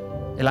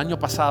el año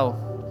pasado,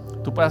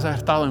 tú puedes haber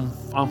estado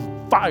on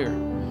fire,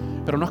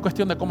 pero no es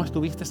cuestión de cómo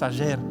estuviste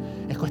ayer,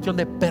 es cuestión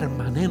de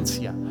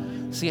permanencia.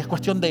 Sí, es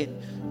cuestión de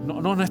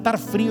no estar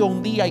frío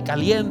un día y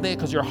caliente,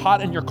 because you're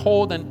hot and you're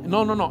cold,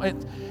 no.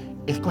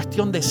 Es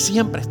cuestión de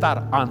siempre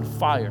estar on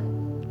fire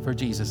for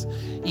Jesus.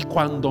 Y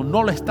cuando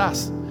no lo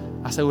estás,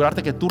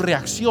 asegurarte que tú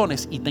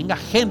reacciones y tengas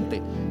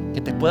gente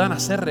que te puedan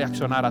hacer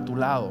reaccionar a tu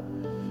lado.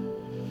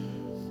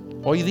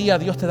 Hoy día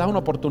Dios te da una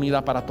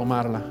oportunidad para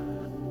tomarla,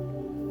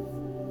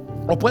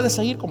 o puedes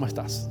seguir como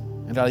estás.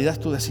 En realidad es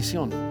tu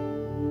decisión.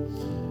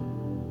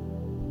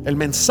 El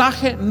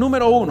mensaje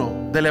número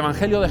 1 del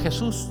Evangelio de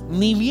Jesús,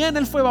 ni bien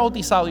Él fue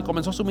bautizado y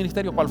comenzó su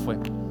ministerio, ¿cuál fue?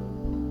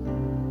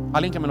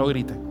 Alguien que me lo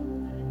grite.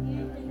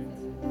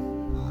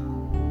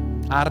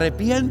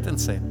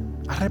 Arrepiéntense.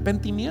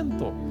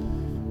 Arrepentimiento.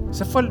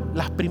 Esas fueron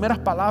las primeras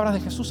palabras de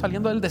Jesús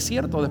saliendo del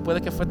desierto después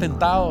de que fue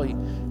tentado y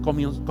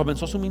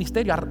comenzó su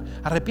ministerio.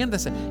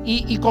 Arrepiéntense.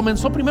 Y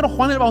comenzó primero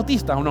Juan el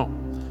Bautista, ¿o no?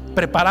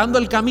 Preparando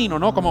el camino,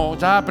 ¿no? Como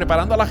ya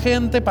preparando a la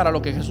gente para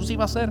lo que Jesús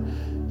iba a hacer.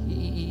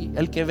 Y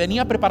el que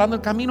venía preparando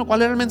el camino,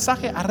 ¿cuál era el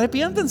mensaje?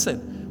 Arrepiéntense,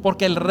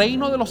 porque el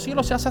reino de los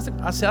cielos se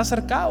ha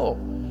acercado.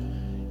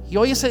 Y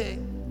hoy ese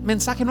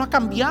mensaje no ha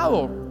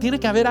cambiado. Tiene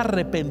que haber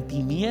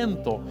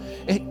arrepentimiento.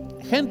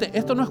 Gente,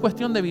 esto no es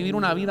cuestión de vivir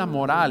una vida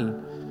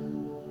moral.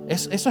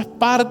 Eso es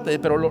parte,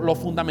 pero lo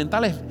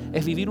fundamental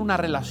es vivir una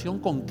relación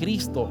con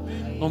Cristo,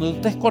 donde tú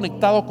estés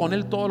conectado con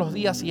Él todos los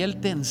días y Él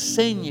te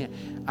enseñe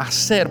a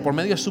hacer, por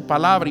medio de su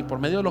palabra y por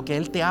medio de lo que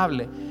Él te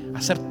hable, a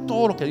hacer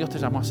todo lo que Dios te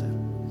llamó a hacer.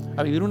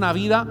 A vivir una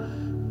vida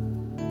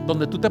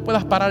donde tú te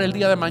puedas parar el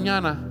día de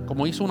mañana,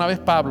 como hizo una vez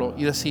Pablo,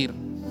 y decir: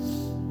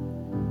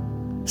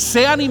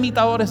 sean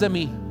imitadores de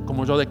mí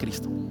como yo de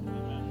Cristo.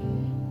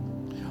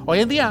 Hoy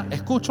en día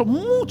escucho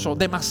mucho,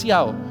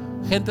 demasiado,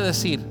 gente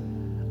decir: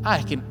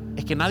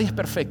 es que nadie es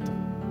perfecto.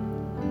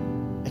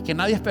 Es que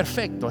nadie es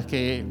perfecto.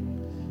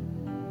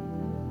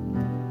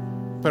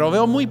 Pero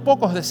veo muy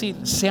pocos decir: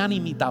 sean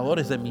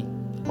imitadores de mí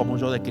como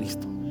yo de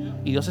Cristo.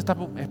 Y Dios está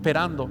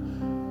esperando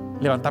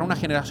levantar una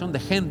generación de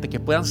gente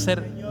que puedan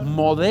ser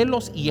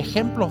modelos y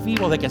ejemplos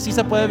vivos de que así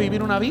se puede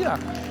vivir una vida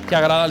que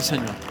agrada al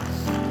Señor.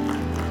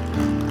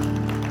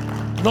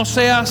 No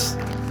seas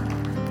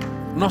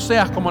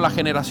como la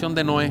generación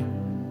de Noé.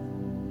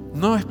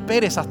 No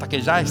esperes hasta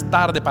que ya es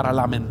tarde para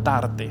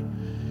lamentarte.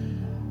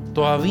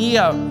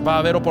 Todavía va a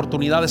haber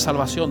oportunidad de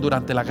salvación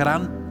durante la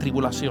gran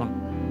tribulación.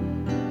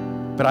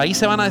 Pero ahí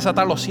se van a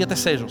desatar los 7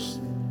 sellos,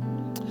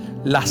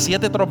 las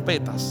 7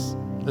 trompetas,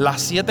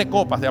 las 7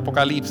 copas de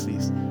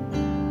Apocalipsis.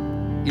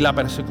 Y la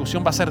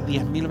persecución va a ser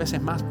 10,000 veces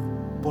más.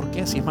 ¿Por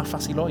qué? Si es más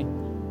fácil hoy.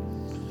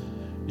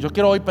 Yo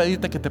quiero hoy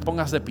pedirte que te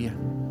pongas de pie.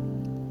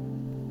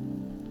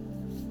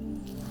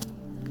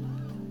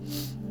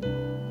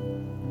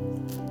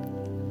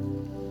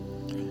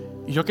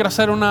 Y yo quiero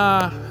hacer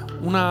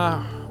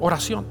una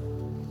oración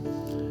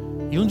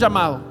y un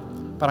llamado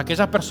para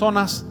aquellas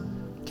personas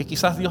que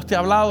quizás Dios te ha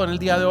hablado en el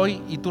día de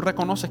hoy y tú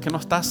reconoces que no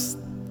estás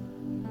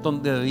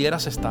donde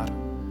debieras estar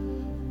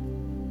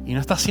y no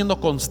estás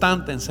siendo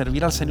constante en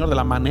servir al Señor de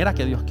la manera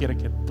que Dios quiere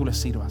que tú le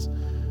sirvas.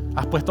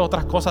 Has puesto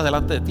otras cosas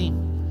delante de ti.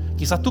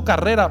 Quizás tu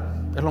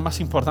carrera es lo más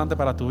importante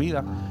para tu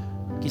vida.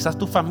 Quizás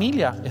tu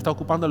familia está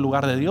ocupando el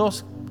lugar de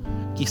Dios.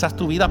 Quizás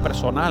tu vida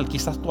personal,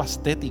 quizás tu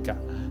estética,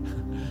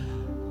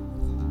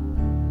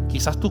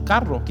 quizás tu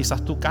carro,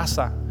 quizás tu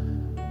casa,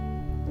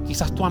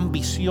 quizás tu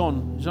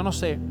ambición. Yo no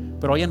sé,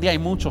 pero hoy en día hay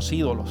muchos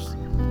ídolos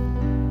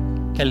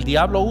que el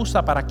diablo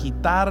usa para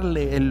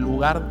quitarle el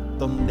lugar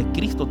donde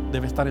Cristo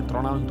debe estar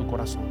entronado en tu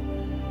corazón.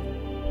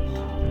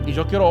 Y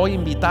yo quiero hoy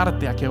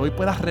invitarte a que hoy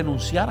puedas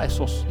renunciar a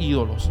esos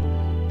ídolos,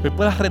 que hoy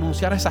puedas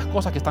renunciar a esas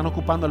cosas que están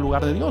ocupando el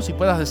lugar de Dios y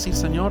puedas decir: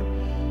 Señor,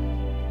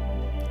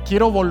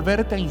 quiero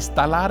volverte a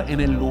instalar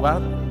en el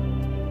lugar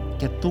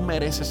que tú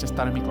mereces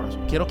estar en mi corazón.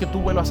 Quiero que tú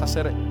vuelvas a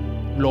ser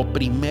lo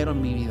primero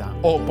en mi vida,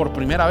 o por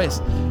primera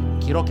vez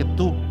quiero que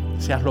tú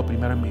seas lo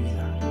primero en mi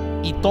vida.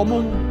 Y tomo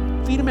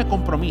un firme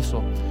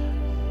compromiso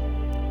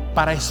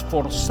para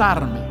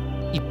esforzarme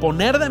y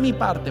poner de mi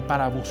parte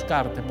para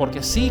buscarte,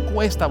 porque sí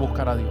cuesta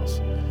buscar a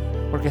Dios,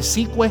 porque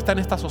sí cuesta en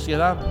esta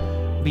sociedad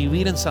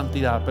vivir en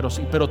santidad,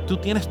 pero tú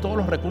tienes todos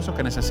los recursos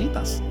que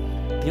necesitas.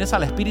 Tienes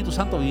al Espíritu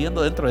Santo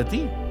viviendo dentro de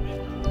ti.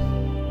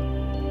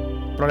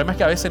 El problema es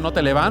que a veces no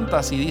te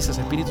levantas y dices: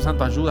 Espíritu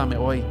Santo, ayúdame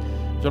hoy.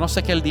 Yo no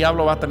sé que el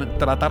diablo va a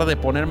tratar de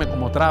ponerme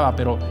como traba,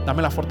 pero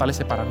dame la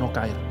fortaleza para no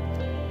caer.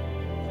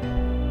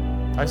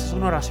 A veces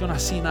una oración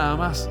así nada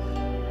más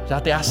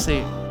ya te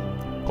hace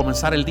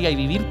comenzar el día y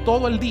vivir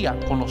todo el día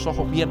con los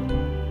ojos bien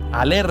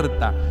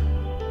alerta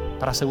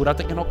para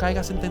asegurarte que no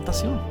caigas en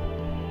tentación.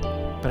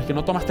 Pero es que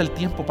no tomaste el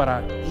tiempo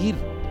para ir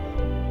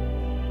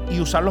y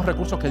usar los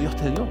recursos que Dios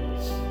te dio.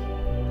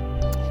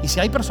 Y si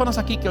hay personas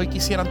aquí que hoy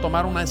quisieran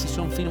tomar una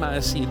decisión firme de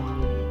decir: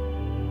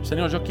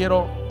 Señor, yo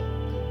quiero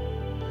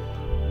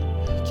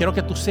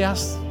que tú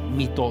seas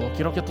mi todo,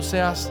 quiero que tú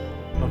seas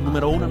lo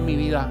número uno en mi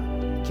vida,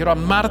 quiero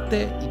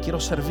amarte y quiero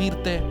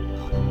servirte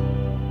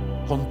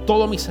con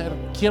todo mi ser,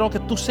 quiero que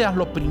tú seas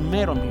lo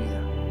primero en mi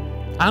vida,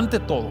 ante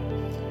todo,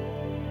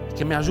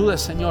 que me ayudes,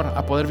 Señor,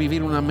 a poder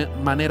vivir de una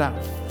manera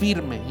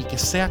firme y que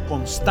sea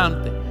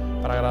constante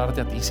para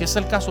agradarte a ti. Si es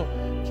el caso,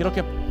 quiero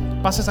que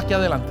pases aquí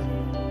adelante,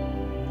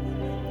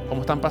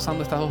 como están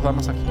pasando estas dos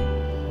damas aquí,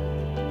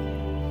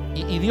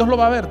 y Dios lo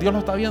va a ver, Dios lo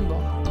está viendo.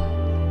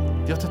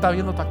 Dios te está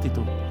viendo tu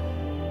actitud.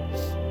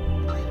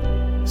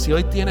 Si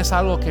hoy tienes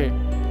algo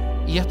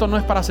y esto no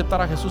es para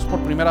aceptar a Jesús por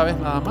primera vez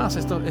nada más,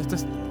 esto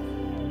es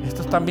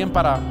también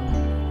para,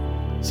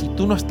 si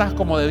tú no estás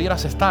como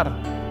debieras estar,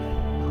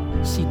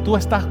 si tú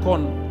estás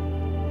con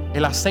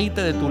el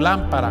aceite de tu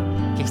lámpara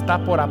que está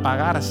por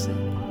apagarse,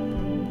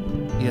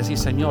 y decir: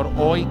 Señor,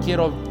 hoy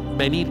quiero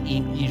venir,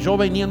 y yo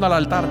viniendo al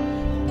altar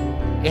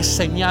es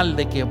señal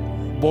de que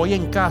voy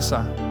en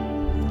casa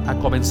a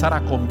comenzar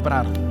a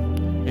comprar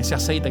ese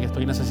aceite que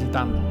estoy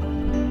necesitando,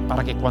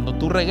 para que cuando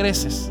tú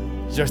regreses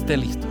yo esté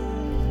listo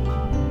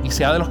y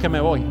sea de los que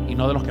me voy y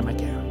no de los que me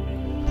quedan.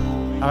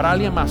 ¿Habrá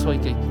alguien más hoy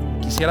que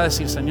quisiera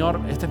decir: Señor,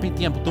 este es mi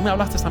tiempo, tú me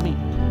hablaste a mí,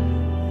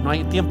 no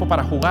hay tiempo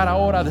para jugar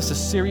ahora, this is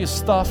serious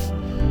stuff,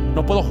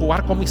 no puedo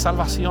jugar con mi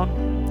salvación?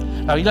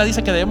 La Biblia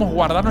dice que debemos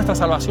guardar nuestra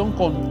salvación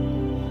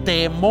con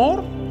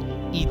temor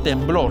y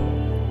temblor.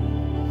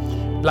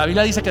 La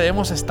Biblia dice que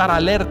debemos estar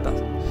alertas,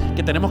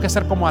 que tenemos que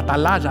ser como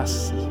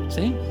atalayas,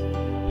 ¿sí?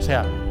 O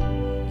sea,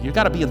 you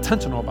gotta be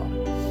intentional about it.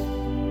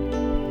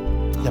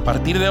 Y a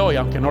partir de hoy,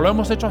 aunque no lo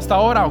hemos hecho hasta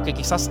ahora, aunque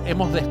quizás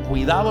hemos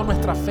descuidado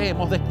nuestra fe,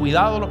 hemos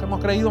descuidado lo que hemos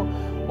creído,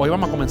 hoy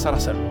vamos a comenzar a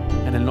hacerlo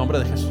en el nombre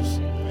de Jesús.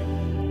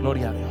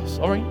 Gloria a Dios.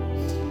 All right.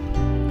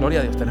 Gloria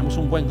a Dios. Tenemos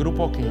un buen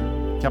grupo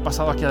que ha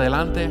pasado aquí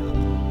adelante,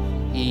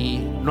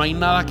 y no hay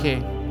nada que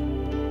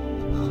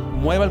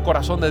mueva el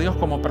corazón de Dios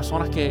como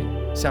personas que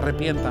se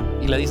arrepientan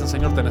y le dicen: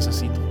 Señor, te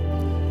necesito.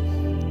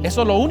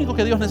 Eso es lo único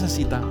que Dios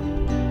necesita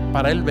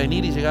para Él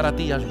venir y llegar a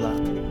ti y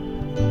ayudarte.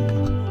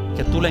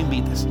 Que tú le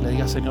invites, le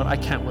digas: Señor, I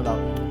can't without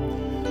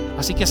you.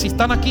 Así que si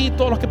están aquí,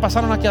 todos los que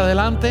pasaron aquí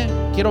adelante,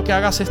 quiero que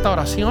hagas esta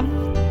oración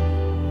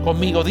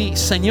conmigo. Di: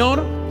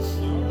 Señor,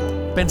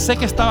 pensé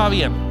que estaba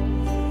bien,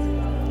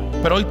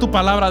 pero hoy tu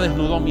palabra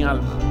desnudó mi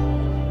alma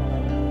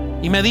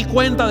y me di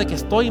cuenta de que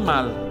estoy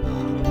mal,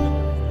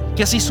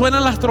 que si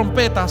suenan las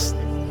trompetas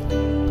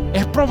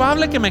es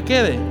probable que me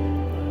quede,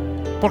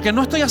 porque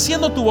no estoy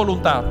haciendo tu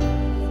voluntad.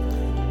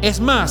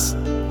 Es más,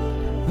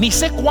 ni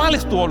sé cuál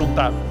es tu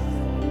voluntad,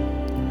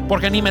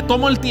 porque ni me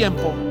tomo el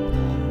tiempo,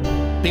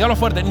 dígalo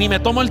fuerte, ni me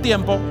tomo el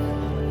tiempo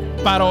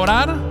para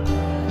orar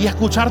y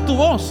escuchar tu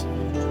voz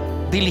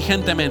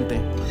diligentemente.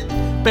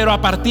 Pero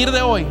a partir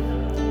de hoy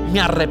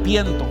me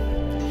arrepiento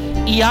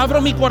y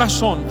abro mi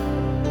corazón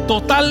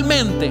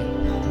totalmente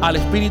al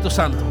Espíritu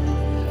Santo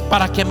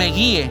para que me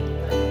guíe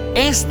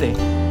este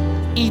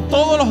y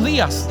todos los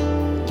días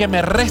que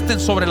me resten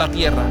sobre la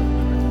tierra,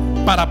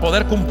 para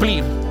poder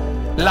cumplir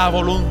la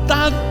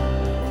voluntad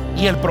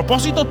y el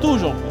propósito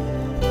tuyo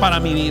para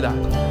mi vida.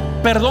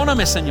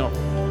 Perdóname, Señor.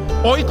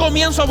 Hoy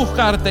comienzo a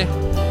buscarte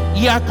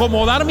y a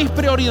acomodar mis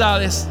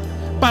prioridades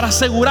para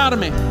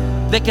asegurarme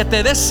de que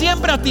te des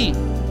siempre a ti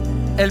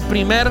el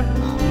primer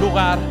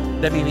lugar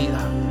de mi vida.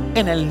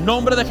 En el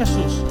nombre de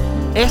Jesús.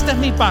 Este es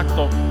mi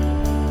pacto.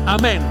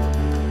 Amén.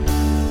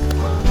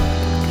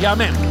 Y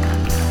amén.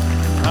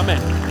 Amén.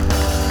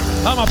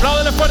 Vamos,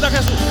 apláudele fuerte a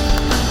Jesús.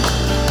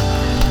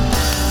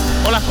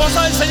 Con las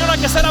cosas del Señor hay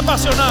que ser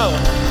apasionado.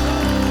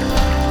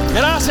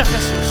 Gracias,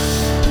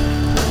 Jesús.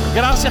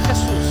 Gracias,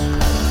 Jesús.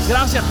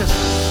 Gracias, Jesús.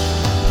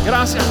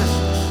 Gracias,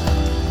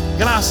 Jesús.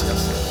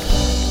 Gracias.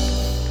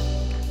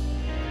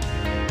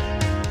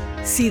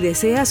 Si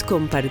deseas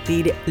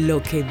compartir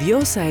lo que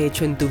Dios ha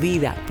hecho en tu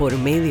vida por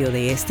medio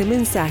de este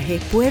mensaje,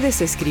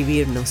 puedes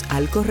escribirnos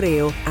al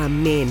correo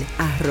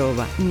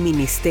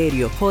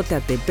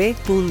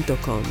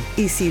amen@ministeriojtp.com.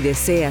 Y si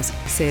deseas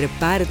ser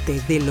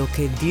parte de lo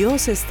que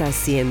Dios está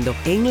haciendo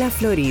en la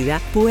Florida,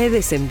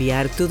 puedes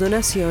enviar tu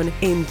donación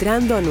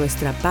entrando a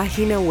nuestra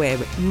página web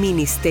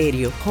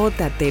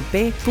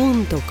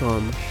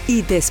ministeriojtp.com.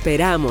 Y te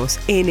esperamos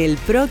en el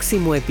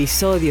próximo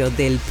episodio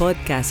del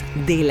podcast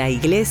de la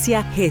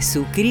Iglesia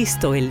Jesucristo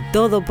el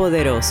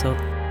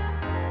Todopoderoso.